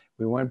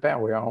we went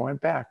back. We all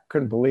went back.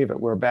 Couldn't believe it.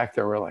 We're back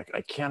there. We're like,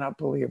 I cannot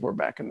believe we're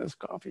back in this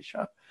coffee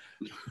shop.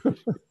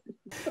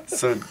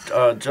 So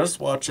just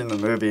watching the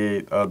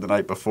movie the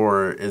night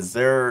before,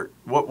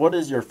 what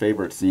is your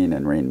favorite scene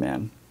in Rain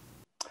Man?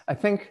 I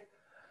think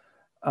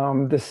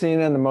the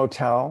scene in the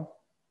motel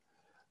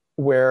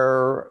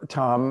where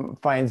Tom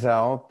finds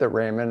out that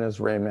Raymond is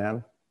Rain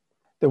Man.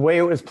 The way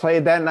it was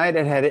played that night,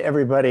 it had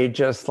everybody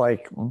just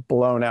like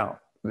blown out,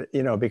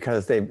 you know,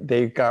 because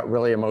they got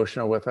really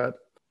emotional with it.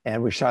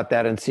 And we shot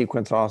that in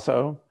sequence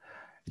also.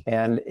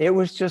 And it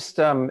was just,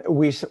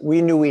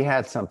 we knew we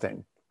had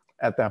something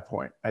at that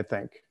point, I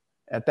think.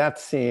 At that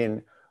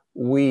scene,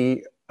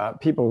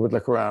 people would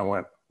look around and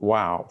went,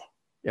 wow,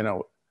 you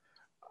know,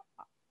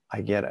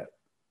 I get it,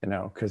 you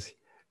know, because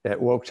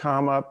it woke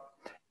Tom up.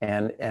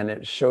 And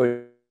it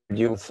showed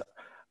you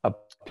a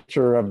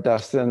picture of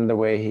Dustin the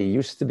way he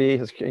used to be,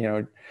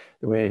 the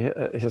way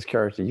his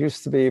character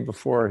used to be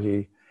before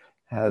he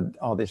had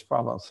all these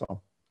problems.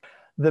 So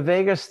the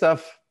Vegas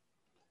stuff,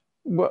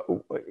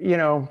 you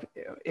know,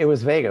 it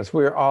was Vegas.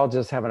 We were all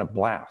just having a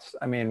blast.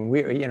 I mean,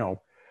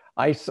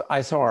 I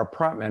saw our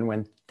prop man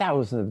win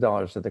thousands of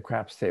dollars at the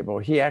craps table.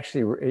 He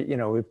actually, you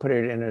know, we put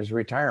it in his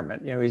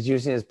retirement. You know, he's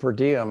using his per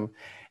diem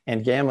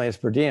and gambling his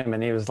per diem,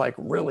 and he was like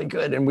really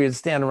good. And we'd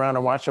stand around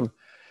and watch him.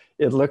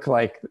 It looked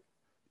like,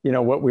 you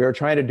know, what we were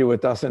trying to do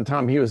with Dustin and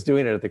Tom, he was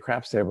doing it at the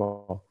craps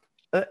table.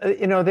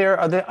 You know,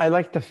 I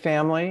like the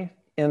family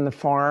in the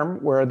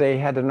farm where they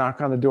had to knock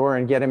on the door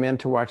and get him in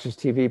to watch his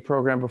TV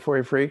program before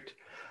he freaked.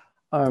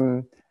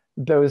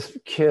 Those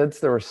kids,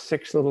 there were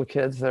 6 little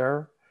kids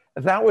there.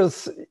 That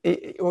was,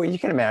 well, you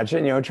can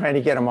imagine, you know, trying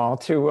to get them all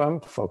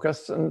to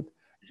focus and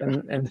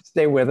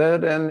stay with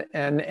it,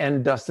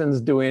 and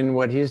Dustin's doing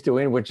what he's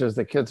doing, which is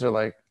the kids are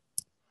like,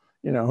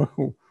 you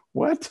know,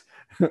 what?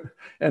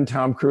 And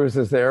Tom Cruise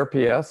is there,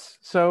 P.S.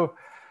 So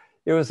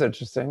it was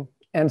interesting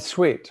and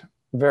sweet.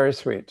 Very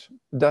sweet.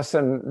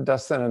 Dustin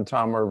and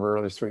Tom were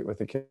really sweet with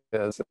the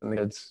kids, and the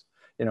kids,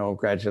 you know,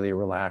 gradually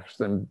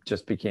relaxed and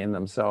just became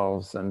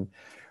themselves. And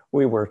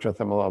we worked with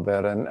them a little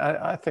bit, and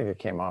I think it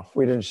came off.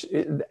 We didn't,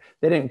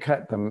 they didn't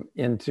cut them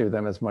into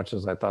them as much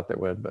as I thought they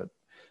would, but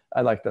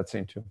I liked that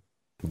scene too.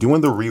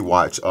 Doing the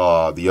rewatch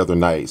the other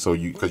night, so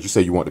because you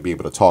said you want to be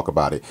able to talk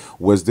about it,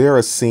 was there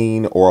a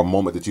scene or a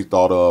moment that you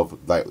thought of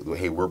like,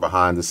 hey, we're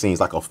behind the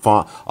scenes, like a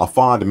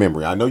fond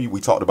memory? I know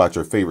we talked about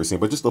your favorite scene,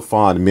 but just a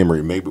fond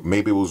memory.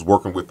 Maybe it was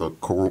working with a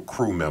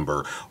crew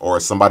member or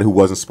somebody who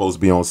wasn't supposed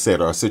to be on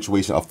set, or a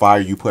situation, a fire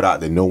you put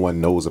out that no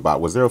one knows about.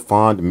 Was there a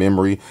fond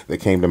memory that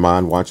came to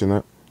mind watching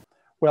that?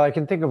 Well, I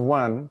can think of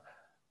one.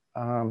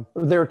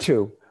 There are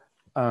two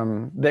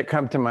that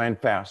come to mind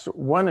fast.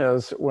 One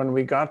is when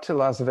we got to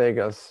Las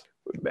Vegas,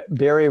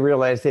 Barry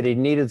realized that he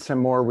needed some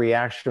more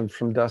reaction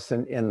from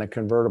Dustin in the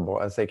convertible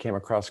as they came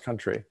across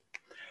country.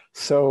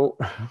 So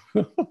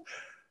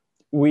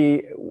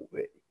he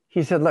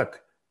said,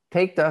 look,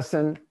 take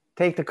Dustin,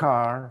 take the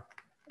car,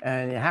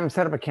 and have him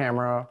set up a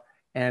camera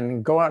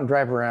and go out and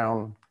drive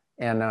around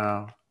and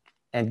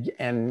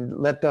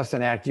let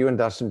Dustin act. You and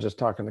Dustin just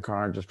talk in the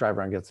car and just drive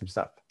around and get some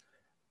stuff.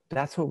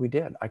 That's what we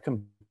did. I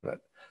couldn't believe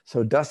it.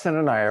 So Dustin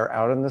and I are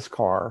out in this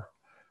car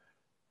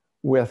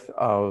with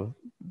an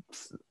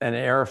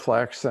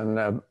Airflex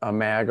and a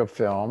mag of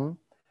film.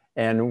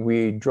 And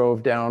we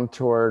drove down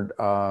toward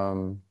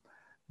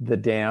the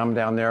dam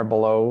down there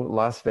below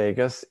Las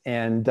Vegas.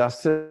 And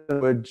Dustin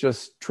would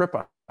just trip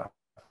on, you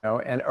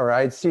know, or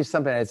I'd see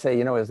something, I'd say,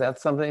 you know, is that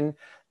something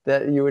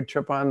that you would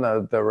trip on,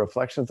 the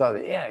reflections of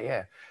it? Yeah,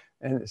 yeah.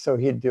 And so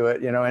he'd do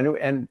it, you know,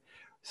 and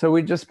so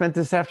we just spent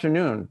this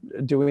afternoon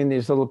doing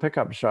these little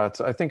pickup shots.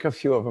 I think a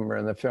few of them are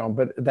in the film,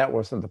 but that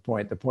wasn't the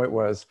point. The point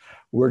was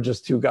we're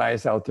just two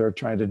guys out there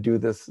trying to do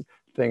this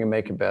thing and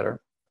make it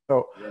better.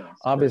 So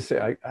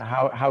obviously,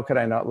 how could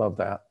I not love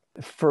that?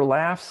 For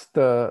laughs,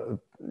 the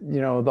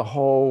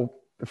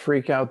whole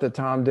freak out that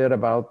Tom did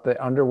about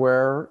the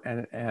underwear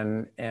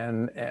and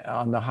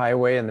on the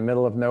highway in the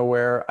middle of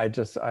nowhere, I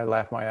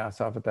laughed my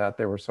ass off at that.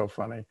 They were so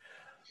funny.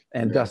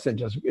 And Dustin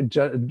just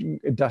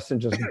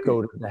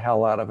goated the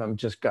hell out of him,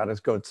 just got his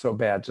goat so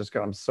bad, just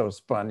got him so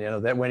spun, you know,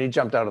 that when he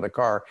jumped out of the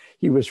car,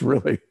 he was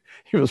really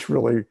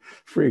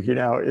freaking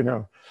out, you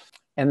know.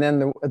 And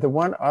then the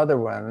one other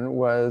one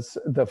was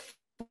the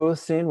booth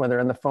scene when they're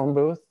in the phone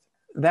booth.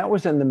 That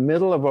was in the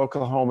middle of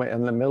Oklahoma,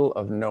 in the middle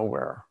of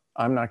nowhere.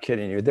 I'm not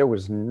kidding you. There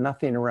was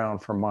nothing around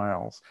for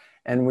miles.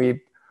 And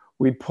we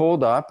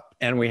pulled up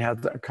and we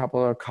had a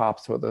couple of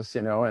cops with us,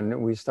 you know,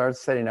 and we started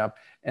setting up,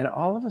 and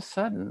all of a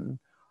sudden,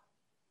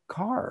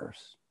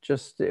 cars,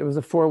 it was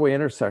a four-way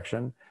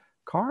intersection,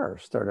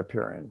 cars start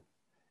appearing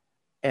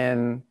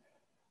and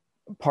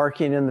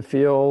parking in the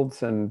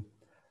fields and,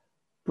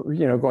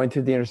 you know, going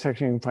through the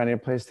intersection and finding a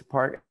place to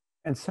park.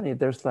 And suddenly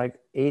there's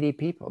like 80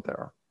 people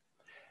there.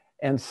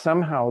 And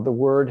somehow the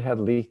word had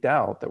leaked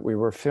out that we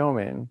were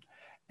filming,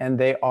 and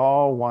they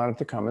all wanted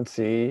to come and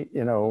see,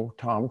 you know,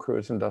 Tom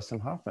Cruise and Dustin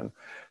Hoffman.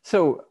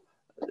 So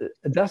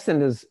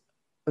Dustin is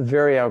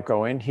very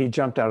outgoing. He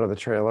jumped out of the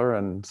trailer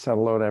and said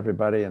hello to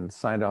everybody and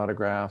signed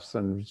autographs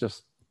and was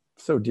just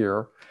so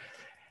dear.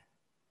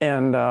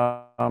 And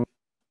Tom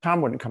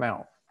wouldn't come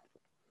out.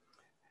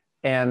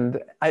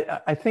 And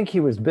I think he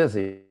was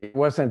busy. It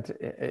wasn't,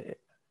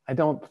 I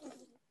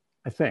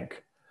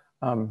think.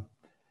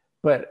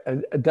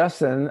 But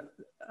Dustin,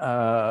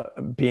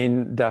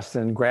 being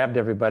Dustin, grabbed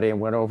everybody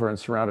and went over and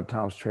surrounded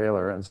Tom's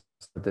trailer and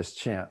said this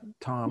chant,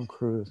 Tom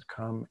Cruise,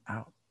 come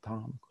out.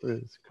 Tom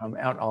Cruise, come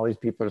out. All these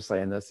people are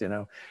saying this, you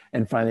know,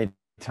 and finally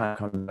Tom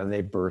comes and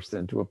they burst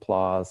into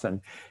applause,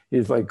 and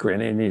he's like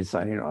grinning and he's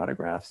signing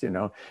autographs, you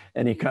know,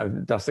 and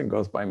Dustin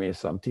goes by me,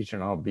 so I'm teaching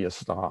him how to be a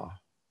star.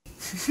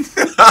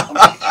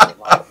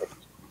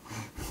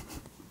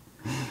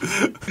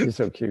 He's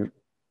so cute.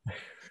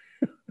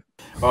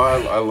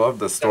 Well, I love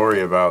the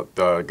story about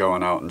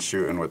going out and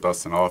shooting with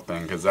Dustin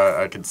Hoffman, because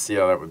I could see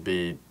how that would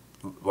be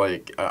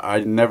like,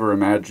 I never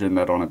imagined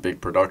that on a big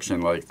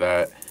production like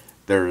that,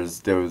 there's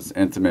those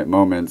intimate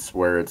moments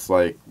where it's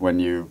like, when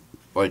you,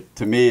 like,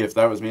 to me, if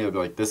that was me, I'd be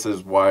like, this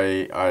is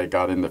why I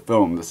got into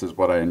film. This is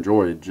what I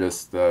enjoyed,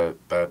 just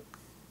that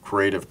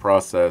creative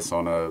process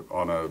on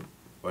a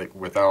like,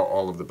 without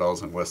all of the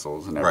bells and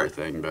whistles and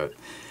everything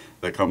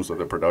that comes with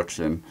the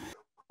production.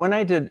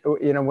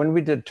 When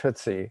we did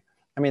Tootsie,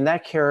 I mean,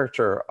 that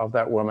character of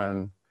that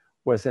woman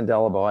was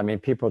indelible. I mean,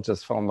 people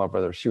just fell in love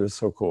with her. She was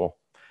so cool.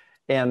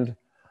 And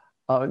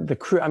the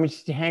crew, I mean,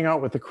 she'd hang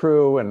out with the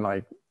crew and,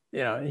 like, you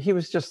know, he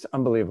was just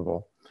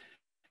unbelievable.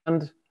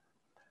 And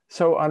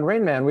so on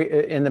Rain Man,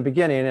 in the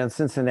beginning in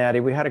Cincinnati,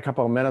 we had a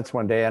couple of minutes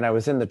one day, and I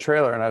was in the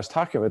trailer and I was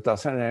talking with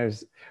Dustin,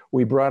 and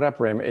we brought up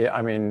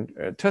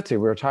Tootsie.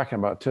 We were talking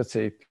about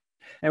Tootsie,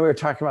 and we were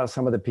talking about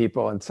some of the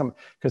people and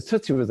because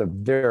Tootsie was a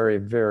very,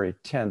 very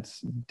tense,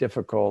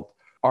 difficult,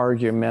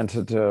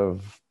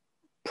 argumentative,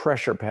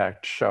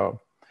 pressure-packed show.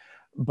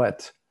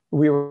 But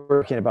we were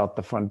working about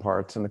the fun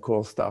parts and the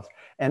cool stuff.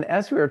 And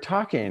as we were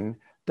talking,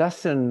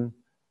 Dustin,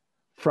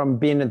 from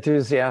being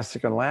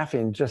enthusiastic and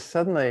laughing, just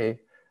suddenly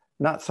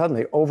not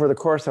suddenly, over the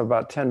course of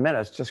about 10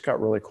 minutes, just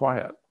got really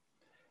quiet.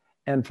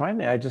 And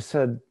finally, I just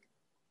said,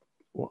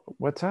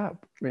 what's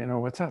up? You know,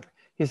 what's up?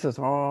 He says,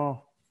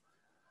 oh,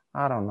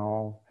 I don't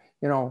know.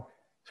 You know,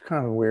 it's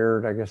kind of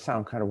weird. I guess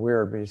sound kind of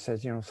weird, but he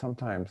says, you know,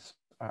 sometimes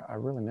I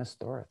really miss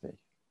Dorothy.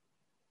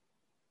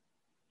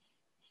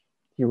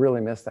 He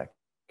really missed that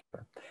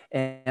character.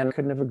 And I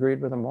couldn't have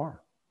agreed with him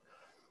more.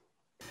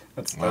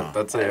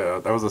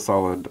 That was a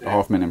solid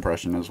Hoffman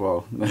impression as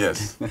well.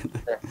 Yes.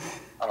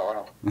 Oh,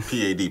 wow.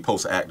 PAD,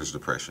 post-actors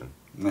depression.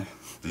 You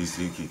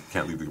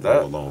can't leave the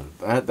role alone.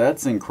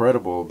 That's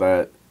incredible.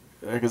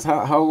 Because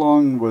how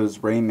long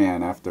was Rain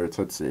Man after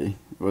Tootsie?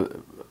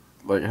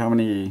 Like how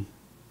many?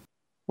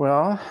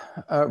 Well,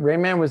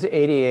 Rain Man was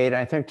 88.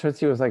 I think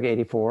Tootsie was like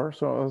 84.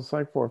 So it was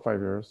like 4 or 5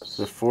 years.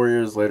 So 4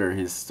 years later,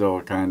 he's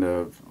still kind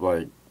of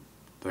like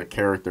the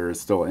character is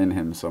still in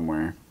him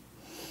somewhere.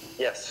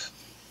 Yes.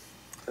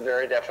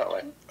 Very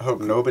definitely. I hope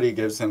nobody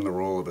gives him the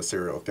role of a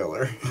serial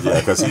killer. Yeah,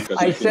 because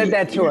I said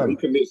that to him. He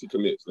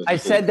commits. I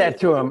said that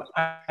to him.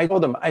 I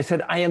told him, I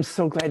said, I am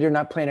so glad you're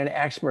not playing an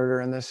axe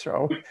murderer in this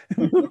show.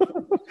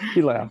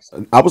 He laughed.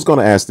 I was going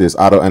to ask this,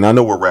 and I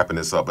know we're wrapping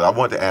this up, but I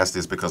wanted to ask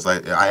this because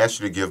I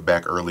asked you to give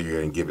back earlier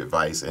and give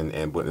advice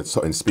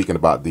and speaking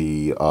about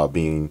the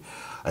being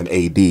an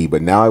AD,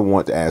 but now I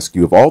want to ask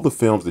you, of all the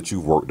films that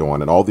you've worked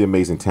on and all the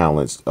amazing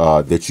talents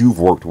that you've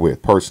worked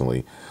with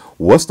personally,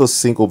 what's the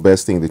single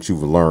best thing that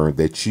you've learned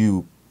that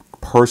you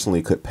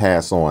personally could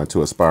pass on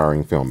to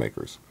aspiring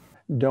filmmakers?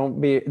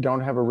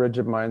 Don't have a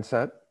rigid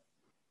mindset.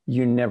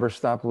 You never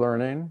stop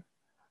learning.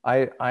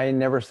 I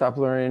never stopped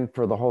learning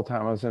for the whole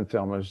time I was in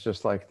film. It was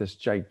just like this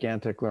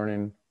gigantic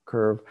learning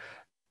curve.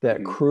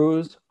 That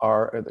crews,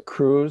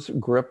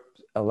 grip,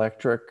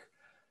 electric,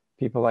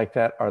 people like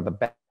that are the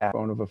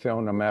backbone of a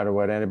film, no matter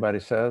what anybody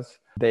says.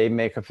 They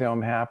make a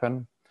film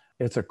happen.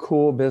 It's a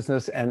cool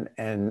business, and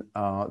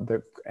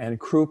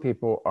crew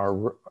people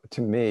are,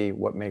 to me,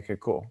 what make it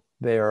cool.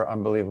 They are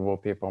unbelievable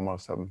people,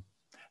 most of them.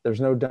 There's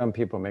no dumb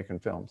people making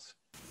films.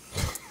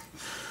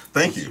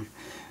 Thank you.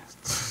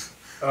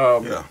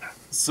 Yeah.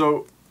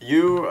 So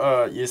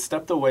you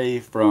stepped away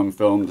from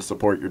film to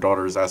support your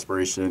daughter's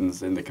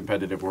aspirations in the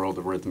competitive world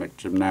of rhythmic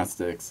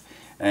gymnastics,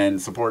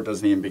 and support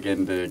doesn't even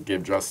begin to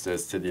give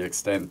justice to the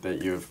extent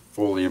that you've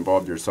fully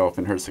involved yourself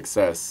in her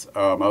success.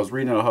 I was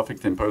reading a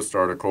Huffington Post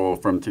article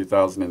from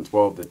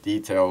 2012 that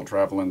detailed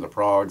traveling to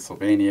Prague,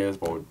 Slovenia,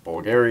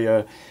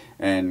 Bulgaria,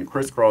 and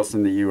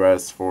crisscrossing the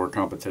U.S. for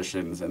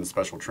competitions and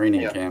special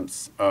training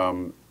camps.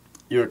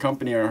 You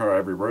accompany her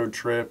every road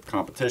trip,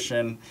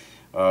 competition,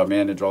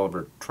 manage all of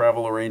her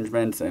travel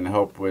arrangements, and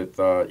help with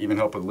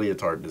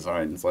leotard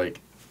designs, like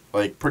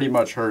pretty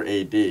much her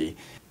AD.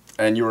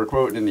 And you were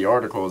quoted in the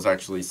article as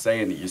actually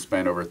saying that you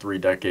spent over 3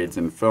 decades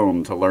in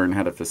film to learn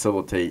how to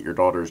facilitate your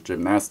daughter's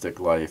gymnastic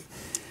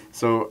life.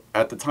 So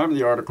at the time of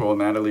the article,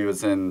 Natalie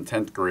was in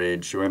 10th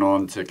grade. She went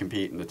on to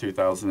compete in the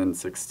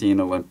 2016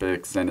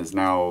 Olympics and is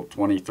now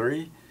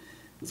 23.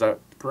 Is that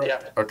correct?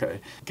 Yeah.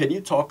 Okay. Can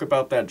you talk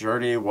about that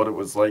journey, what it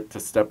was like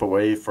to step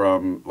away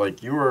from,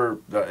 like you were,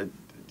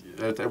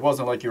 it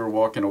wasn't like you were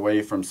walking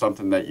away from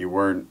something that you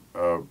weren't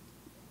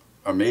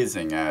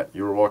amazing at.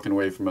 You were walking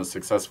away from a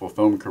successful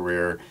film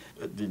career,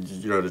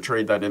 to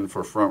trade that in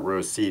for front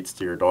row seats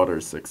to your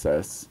daughter's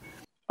success.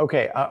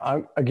 Okay,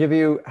 I'll give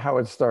you how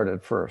it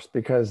started first,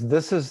 because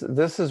this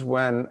is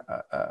when,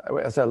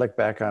 as I look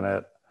back on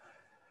it,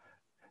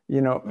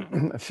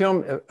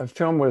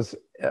 film was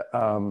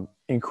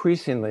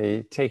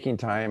increasingly taking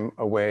time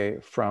away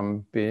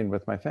from being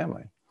with my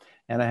family,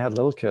 and I had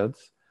little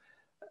kids.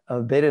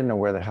 They didn't know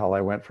where the hell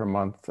I went for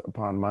month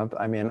upon month.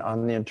 I mean,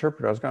 on the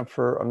interpreter, I was gone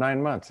for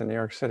 9 months in New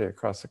York City,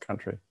 across the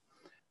country.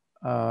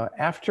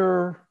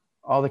 After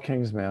All the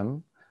King's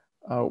Men,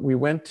 we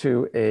went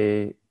to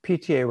a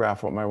PTA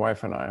raffle, my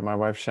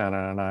wife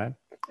Shannon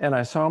and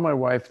I saw my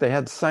wife. They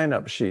had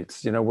sign-up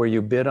sheets, where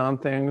you bid on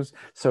things.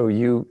 So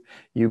you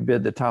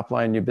bid the top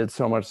line, you bid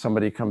so much,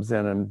 somebody comes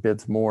in and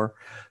bids more.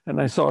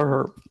 And I saw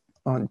her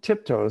on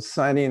tiptoes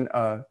signing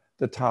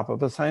the top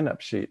of a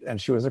sign-up sheet, and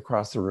she was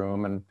across the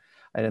room, and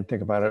I didn't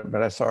think about it,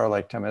 but I saw her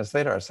like 10 minutes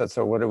later. I said,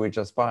 so what did we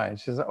just buy? And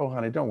she said, oh,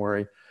 honey, don't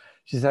worry.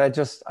 She said,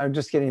 I'm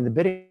just getting the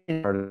bidding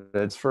started.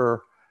 It's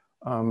for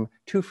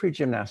 2 free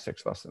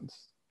gymnastics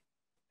lessons.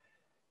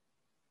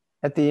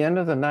 At the end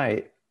of the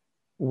night,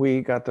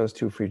 we got those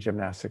 2 free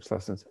gymnastics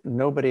lessons.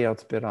 Nobody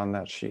else bid on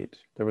that sheet.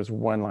 There was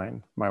one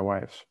line, my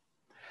wife's.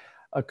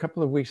 A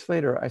couple of weeks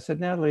later, I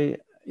said, Natalie,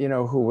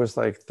 who was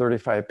like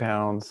 35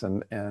 pounds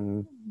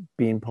and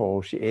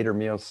beanpole, she ate her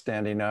meals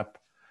standing up.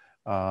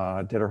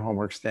 Did her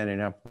homework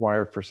standing up,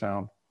 wired for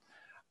sound.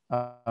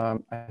 I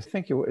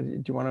think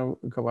do you want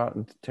to go out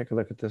and take a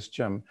look at this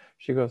gym?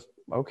 She goes,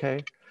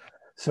 okay.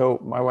 So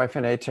my wife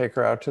and I take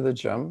her out to the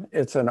gym.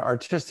 It's an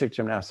artistic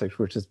gymnastics,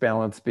 which is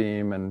balance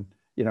beam and,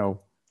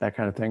 that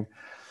kind of thing.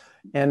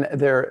 And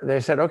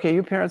they said, okay,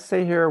 you parents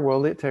stay here.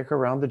 We'll take her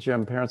around the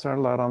gym. Parents aren't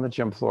allowed on the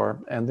gym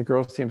floor. And the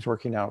girls team's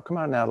working out. Come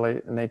on,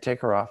 Natalie. And they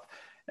take her off.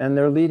 And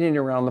they're leading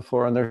around the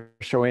floor and they're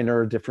showing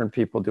her different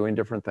people doing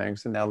different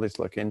things. And Natalie's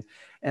looking.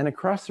 And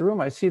across the room,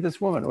 I see this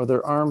woman with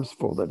her arms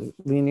folded,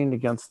 leaning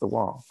against the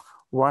wall,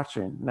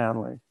 watching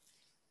Natalie.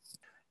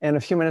 And a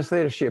few minutes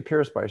later, she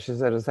appears by. She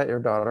said, "Is that your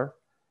daughter?"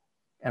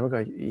 And we go,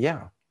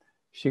 "Yeah."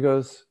 She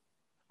goes,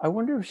 "I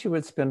wonder if she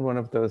would spend one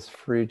of those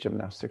free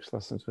gymnastics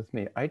lessons with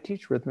me. I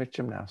teach rhythmic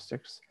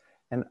gymnastics."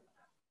 And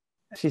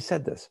she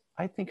said this,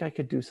 "I think I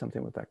could do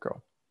something with that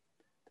girl."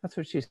 That's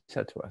what she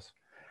said to us.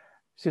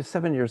 She was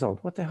 7 years old.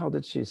 What the hell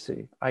did she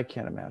see? I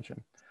can't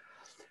imagine.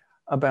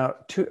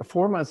 About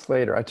 4 months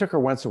later, I took her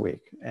once a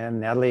week and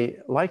Natalie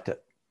liked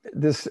it.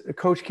 This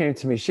coach came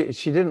to me.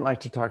 She didn't like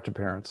to talk to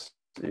parents.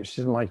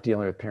 She didn't like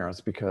dealing with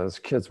parents because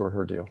kids were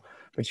her deal.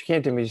 But she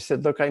came to me, she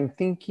said, "Look, I'm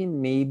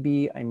thinking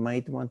maybe I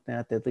might want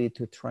Natalie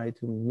to try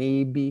to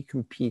maybe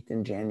compete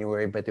in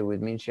January, but it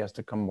would mean she has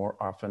to come more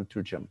often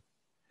to gym."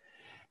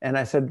 And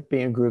I said,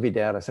 being a groovy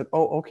dad, I said,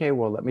 "Oh, okay,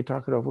 well, let me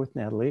talk it over with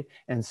Natalie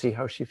and see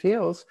how she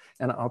feels.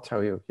 And I'll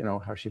tell you,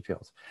 how she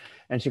feels."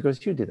 And she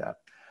goes, "You do that."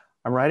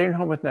 I'm riding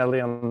home with Natalie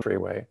on the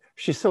freeway.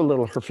 She's so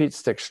little, her feet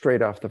stick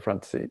straight off the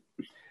front seat.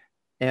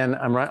 And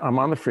I'm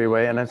on the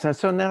freeway and I said,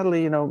 "So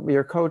Natalie,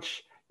 your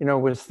coach,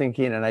 was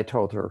thinking," and I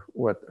told her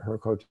what her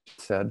coach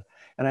said.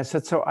 And I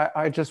said, "So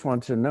I just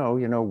want to know,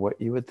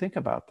 what you would think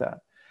about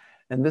that."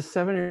 And this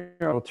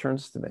 7-year-old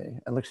turns to me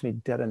and looks me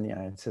dead in the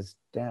eye and says,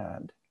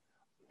 "Dad,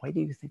 why do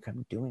you think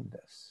I'm doing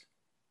this?"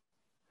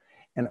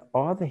 And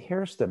all the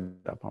hair stood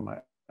up on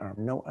my arm,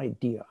 no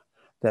idea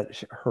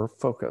that her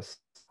focus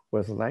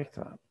was like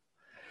that.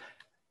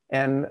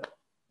 And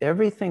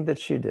everything that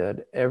she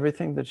did,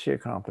 everything that she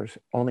accomplished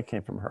only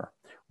came from her.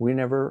 We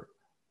never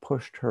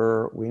pushed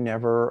her. We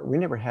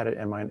never had it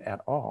in mind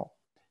at all.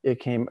 It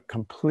came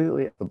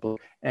completely out of the blue.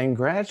 And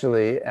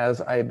gradually,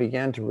 as I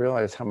began to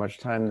realize how much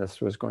time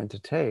this was going to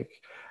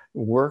take,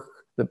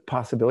 the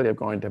possibility of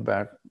going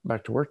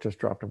back to work just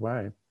dropped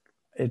away.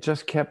 It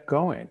just kept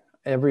going.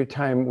 Every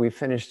time we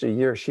finished a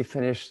year,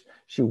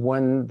 she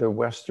won the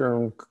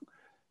Western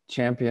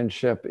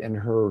championship in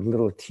her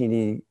little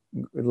teeny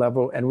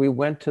level. And we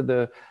went to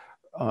the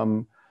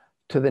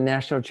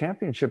national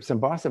championships in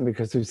Boston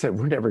because we said,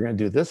 "We're never going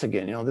to do this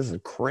again. This is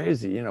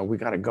crazy. We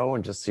got to go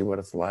and just see what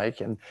it's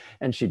like."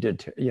 And she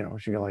did,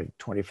 she got like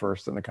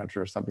 21st in the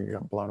country or something,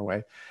 got blown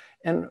away.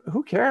 And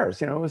who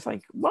cares? It was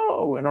like,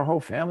 whoa. And our whole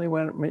family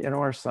went,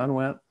 our son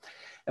went.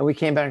 And we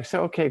came back and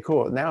said, "Okay,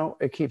 cool. Now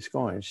it keeps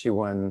going." She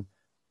won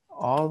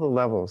all the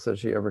levels that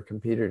she ever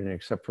competed in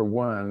except for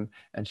one.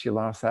 And she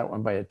lost that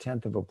one by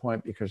 1/10 of a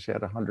point because she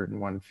had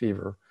 101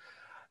 fever.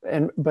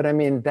 But I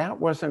mean,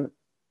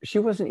 she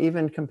wasn't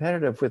even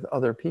competitive with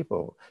other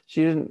people.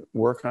 She didn't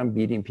work on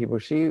beating people.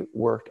 She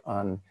worked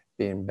on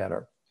being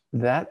better.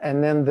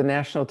 And then the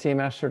national team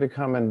asked her to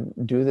come and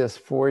do this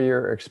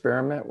 4-year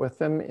experiment with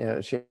them.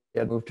 She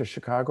had moved to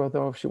Chicago,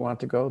 though, if she wanted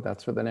to go.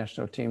 That's where the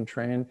national team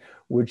trained.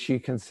 Would she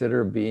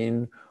consider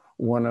being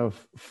one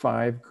of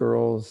 5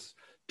 girls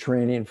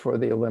training for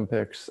the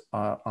Olympics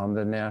on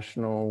the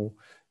national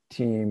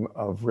team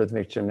of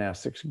rhythmic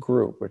gymnastics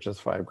group, which is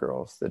 5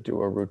 girls that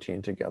do a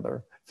routine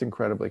together? It's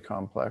incredibly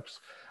complex.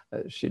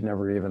 She'd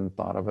never even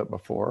thought of it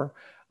before.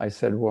 I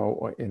said,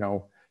 "Well,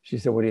 she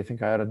said, "What do you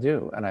think I ought to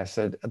do?" And I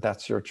said,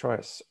 "That's your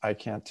choice. I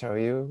can't tell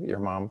you. Your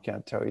mom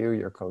can't tell you.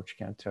 Your coach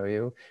can't tell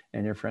you.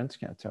 And your friends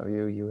can't tell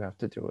you. You have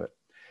to do it.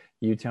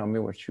 You tell me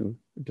what you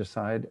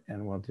decide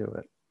and we'll do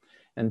it."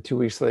 And 2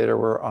 weeks later,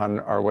 we're on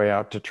our way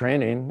out to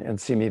training in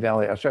Simi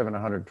Valley. I was driving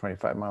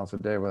 125 miles a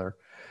day with her.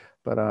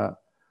 But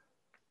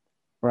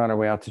we're on our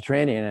way out to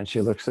training and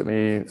she looks at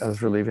me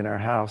as we're leaving our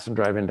house and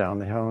driving down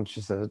the hill and she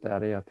says,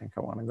 "Daddy, I think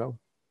I want to go."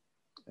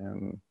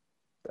 And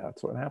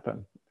that's what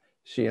happened.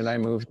 She and I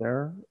moved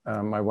there.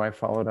 My wife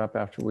followed up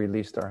after we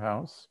leased our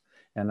house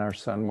and our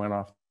son went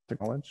off to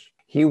college.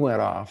 He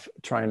went off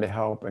trying to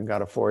help and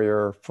got a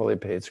 4-year fully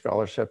paid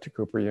scholarship to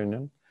Cooper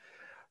Union.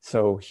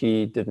 So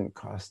he didn't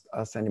cost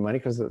us any money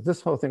because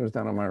this whole thing was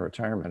done on my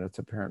retirement. It's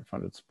a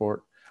parent-funded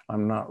sport.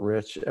 I'm not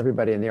rich.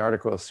 Everybody in the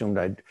article assumed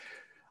I'd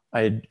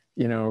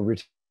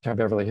retire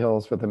Beverly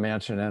Hills with a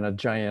mansion and a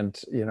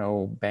giant,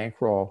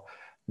 bankroll.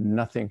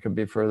 Nothing could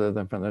be further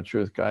than from the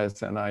truth,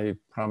 guys. And I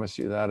promise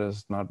you that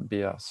is not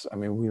BS. I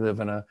mean, we live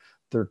in a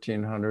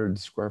 1,300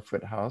 square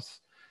foot house,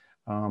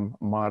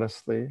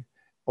 modestly,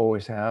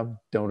 always have,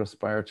 don't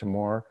aspire to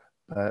more,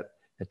 but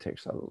it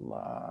takes a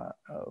lot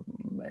of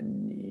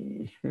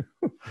money.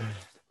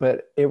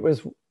 But it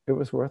was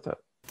worth it.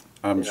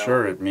 I'm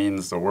sure it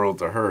means the world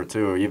to her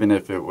too, even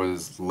if it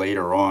was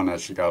later on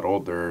as she got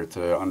older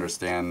to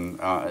understand.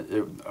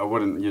 I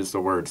wouldn't use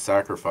the word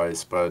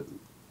sacrifice, but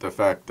the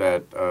fact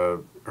that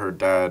her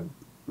dad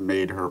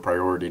made her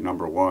priority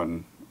number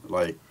one,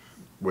 like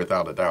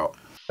without a doubt.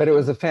 But it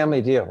was a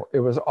family deal. It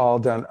was all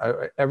done.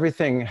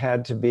 Everything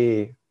had to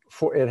be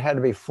for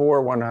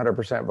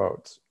 100%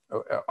 votes.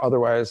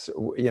 Otherwise,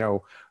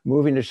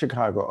 moving to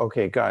Chicago.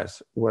 Okay,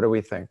 guys, what do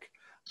we think?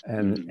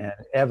 And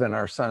Evan,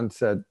 our son,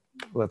 said,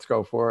 "Let's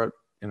go for it."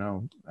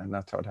 And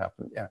that's how it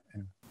happened. Yeah.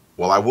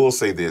 Well, I will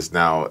say this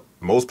now.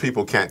 Most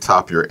people can't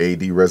top your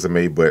AD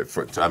resume,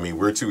 but I mean,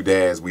 we're two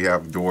dads. We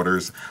have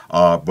daughters,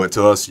 but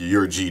to us,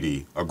 you're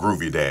GD, a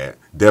groovy dad.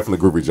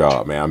 Definitely groovy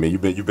job, man. I mean,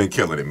 you've been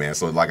killing it, man.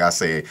 So, like I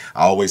say,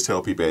 I always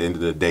tell people at the end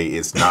of the day,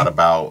 it's not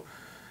about.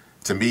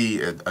 To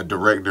me, a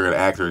director, an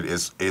actor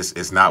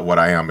is not what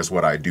I am. It's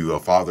what I do.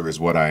 A father is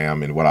what I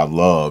am, and what I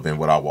love, and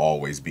what I will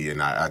always be.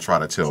 And I try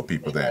to tell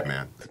people that,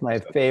 man. It's my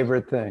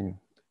favorite thing.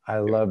 I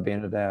love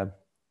being a dad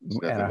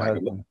and a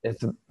husband. It's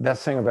the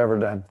best thing I've ever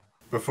done.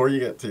 Before you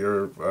get to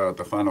your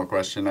the final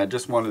question, I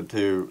just wanted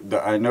to.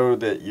 I know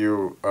that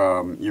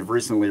you've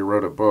recently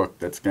wrote a book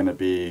that's going to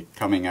be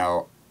coming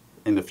out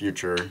in the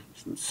future,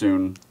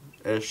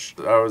 soon-ish.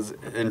 I was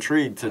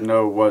intrigued to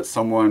know what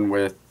someone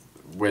with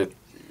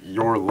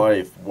your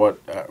life,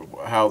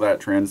 how that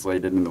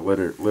translated into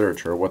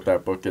literature, what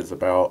that book is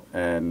about,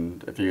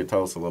 and if you could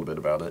tell us a little bit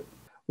about it.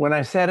 When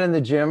I sat in the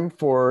gym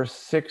for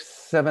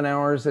 6-7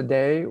 hours a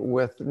day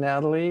with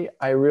Natalie,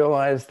 I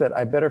realized that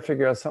I better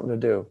figure out something to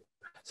do.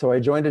 So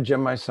I joined a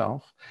gym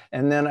myself.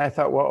 And then I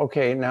thought, well,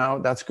 okay, now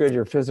that's good.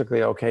 You're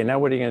physically okay. Now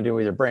what are you going to do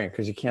with your brain?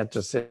 Because you can't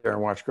just sit there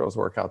and watch girls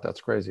work out. That's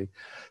crazy.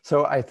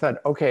 So I thought,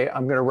 okay,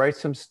 I'm going to write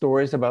some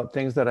stories about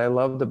things that I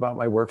loved about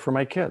my work for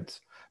my kids,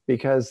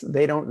 because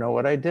they don't know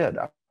what I did.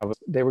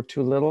 They were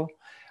too little.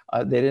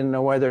 They didn't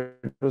know why there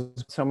was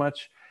so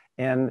much.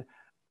 And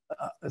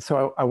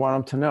so I want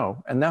them to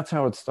know. And that's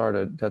how it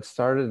started. That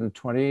started in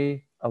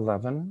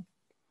 2011.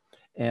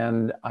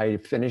 And I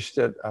finished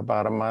it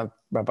about a month,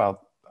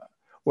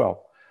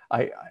 well,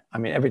 I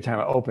mean, every time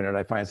I open it,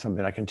 I find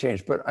something I can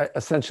change. But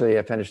essentially,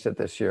 I finished it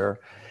this year.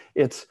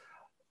 It's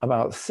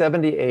about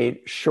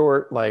 78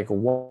 short, like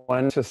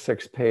 1 to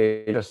 6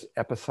 page, just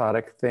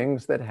episodic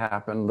things that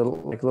happen,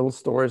 little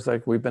stories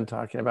like we've been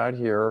talking about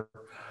here,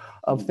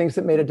 of things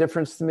that made a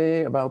difference to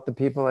me, about the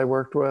people I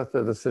worked with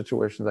or the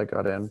situations I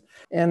got in.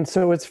 And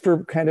so it's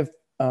for kind of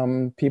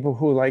people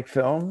who like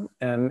film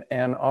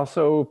and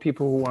also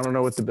people who want to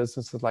know what the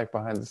business is like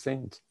behind the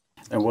scenes.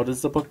 And what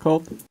is the book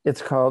called?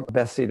 It's called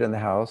Best Seat in the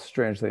House,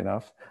 strangely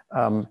enough.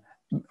 And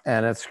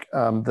it's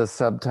the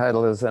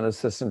subtitle is An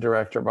Assistant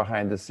Director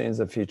Behind the Scenes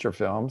of Feature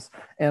Films.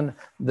 And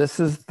this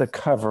is the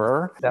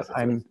cover that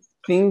I'm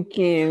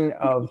thinking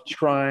of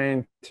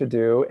trying to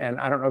do.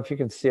 And I don't know if you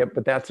can see it,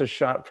 but that's a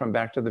shot from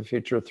Back to the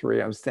Future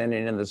 3. I'm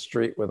standing in the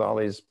street with all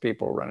these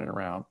people running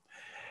around.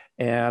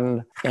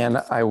 And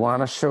I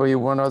want to show you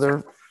one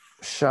other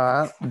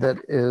shot that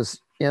is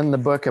in the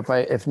book,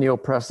 if Neil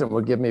Preston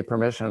would give me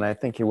permission, and I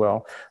think he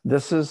will.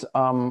 This is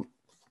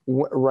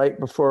right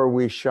before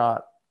we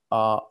shot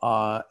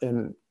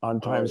on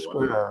Times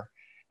Square.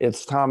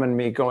 It's Tom and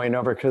me going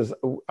over, because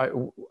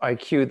I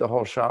cued the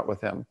whole shot with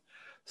him.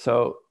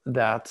 So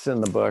that's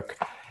in the book.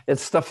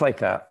 It's stuff like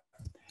that.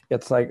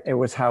 It's like, it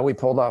was how we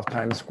pulled off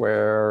Times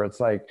Square. It's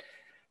like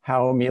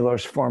how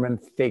Milos Forman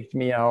faked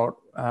me out,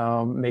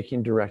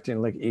 making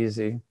directing look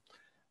easy.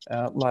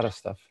 A lot of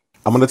stuff.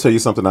 I'm going to tell you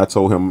something I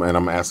told him, and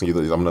I'm asking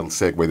you, I'm going to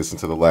segue this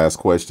into the last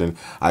question.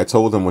 I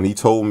told him when he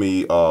told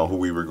me who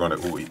we were going to,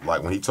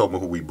 when he told me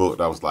who we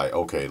booked, I was like,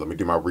 okay, let me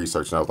do my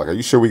research. And I was like, are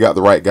you sure we got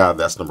the right guy?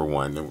 That's number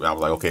one. And I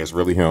was like, okay, it's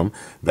really him.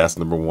 That's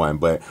number one.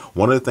 But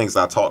one of the things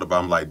I talked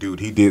about, I'm like, dude,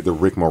 he did the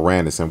Rick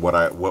Moranis. And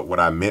what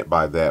I meant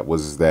by that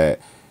was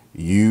that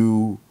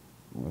you,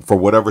 for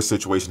whatever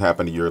situation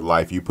happened in your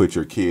life, you put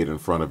your kid in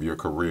front of your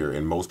career,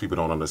 and most people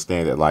don't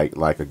understand it.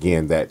 Like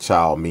again, that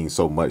child means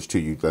so much to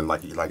you. Then,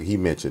 like he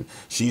mentioned,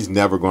 she's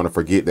never going to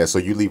forget that. So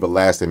you leave a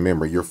lasting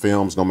memory. Your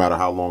films, no matter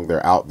how long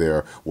they're out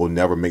there, will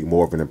never make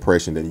more of an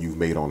impression than you've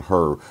made on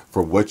her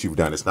for what you've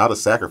done. It's not a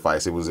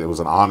sacrifice. It was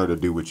an honor to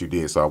do what you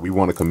did. So we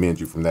want to commend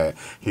you from that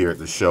here at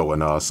the show.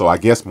 And so I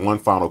guess one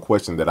final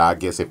question that I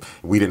guess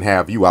if we didn't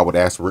have you, I would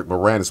ask Rick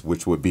Moranis,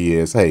 which would be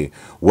is, hey,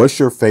 what's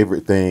your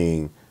favorite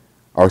thing?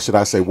 Or should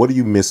I say, what do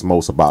you miss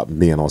most about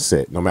being on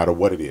set, no matter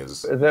what it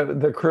is?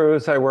 The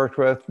crews I worked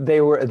with,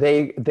 they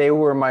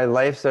were my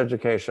life's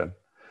education.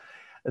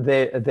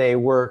 They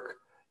work,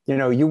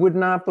 you would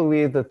not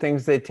believe the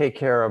things they take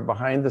care of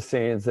behind the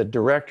scenes. The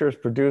directors,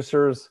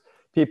 producers,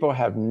 people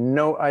have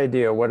no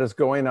idea what is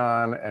going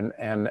on,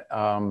 and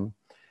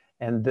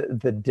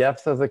the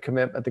depth of the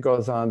commitment that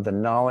goes on, the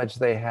knowledge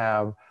they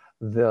have,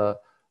 the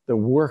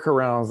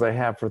workarounds they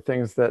have for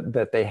things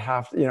that they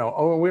have,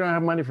 oh, we don't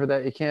have money for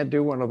that. You can't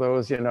do one of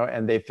those,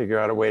 and they figure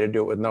out a way to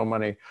do it with no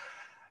money,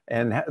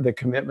 and the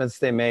commitments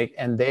they make.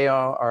 And they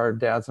all are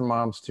dads and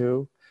moms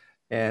too.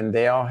 And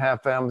they all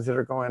have families that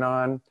are going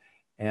on.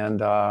 And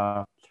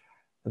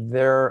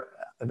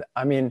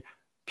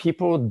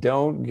people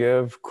don't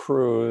give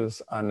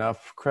crews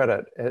enough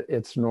credit.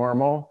 It's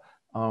normal.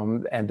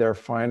 And they're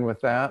fine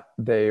with that.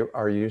 They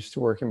are used to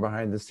working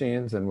behind the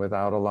scenes and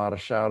without a lot of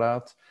shout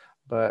outs.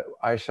 But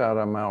I shout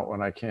them out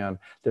when I can.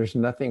 There's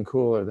nothing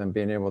cooler than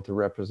being able to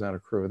represent a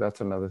crew. That's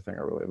another thing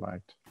I really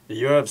liked.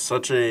 You have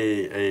such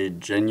a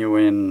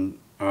genuine,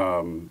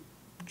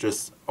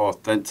 just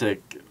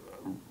authentic,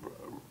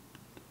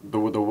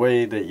 the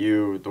way that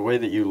you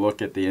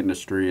look at the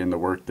industry and the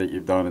work that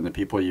you've done and the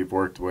people you've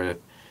worked with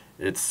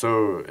it's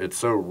so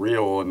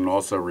real and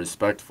also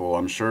respectful.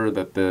 I'm sure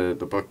that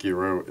the book you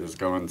wrote is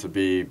going to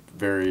be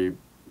very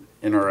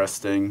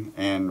interesting,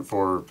 and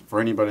for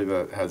anybody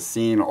that has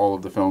seen all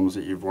of the films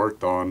that you've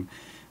worked on,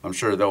 I'm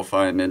sure they'll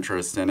find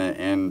interest in it,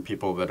 and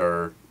people that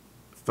are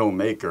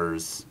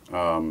filmmakers,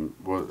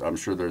 I'm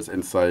sure there's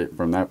insight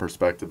from that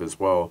perspective as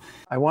well.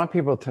 I want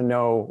people to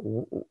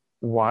know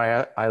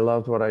why I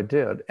loved what I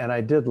did, and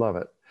I did love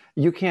it.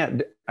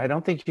 I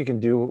don't think you can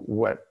do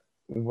what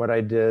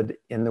I did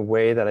in the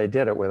way that I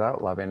did it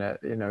without loving it.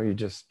 You know, you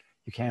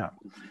can't.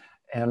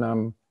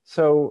 And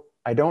so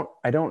I don't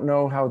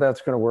know how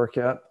that's going to work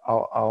yet.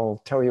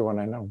 I'll tell you when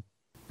I know.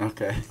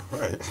 Okay.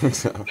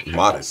 Right.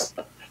 Modest.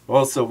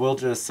 Well, so we'll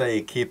just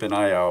say keep an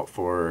eye out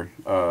for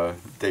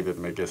David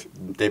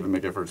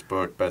McGiffert's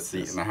book, Best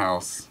Seat in the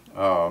House.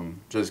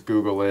 Just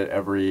Google it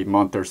every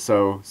month or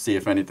so, see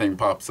if anything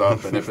pops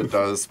up, and if it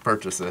does,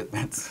 purchase it.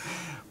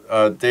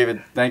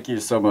 David, thank you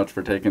so much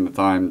for taking the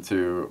time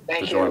to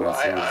join us.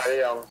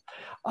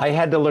 I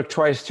had to look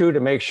twice too to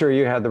make sure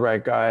you had the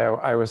right guy.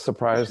 I was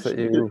surprised that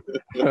you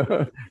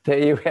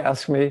that you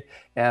asked me,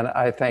 and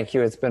I thank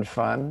you. It's been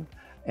fun,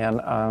 and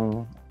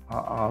I'll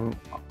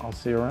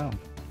see you around.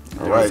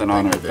 It was an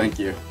honor. Thank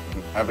you.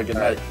 Have a good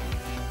night.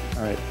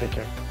 All right. Take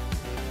care.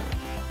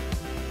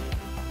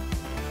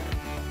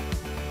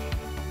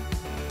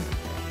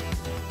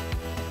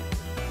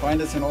 Find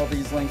us in all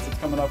these links. It's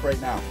coming up right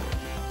now.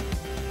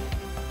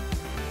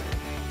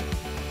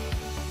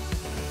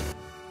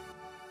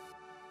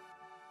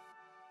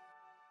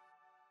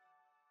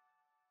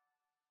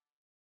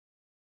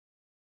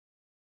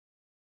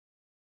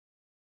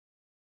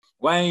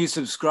 Why don't you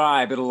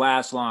subscribe? It'll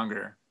last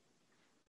longer.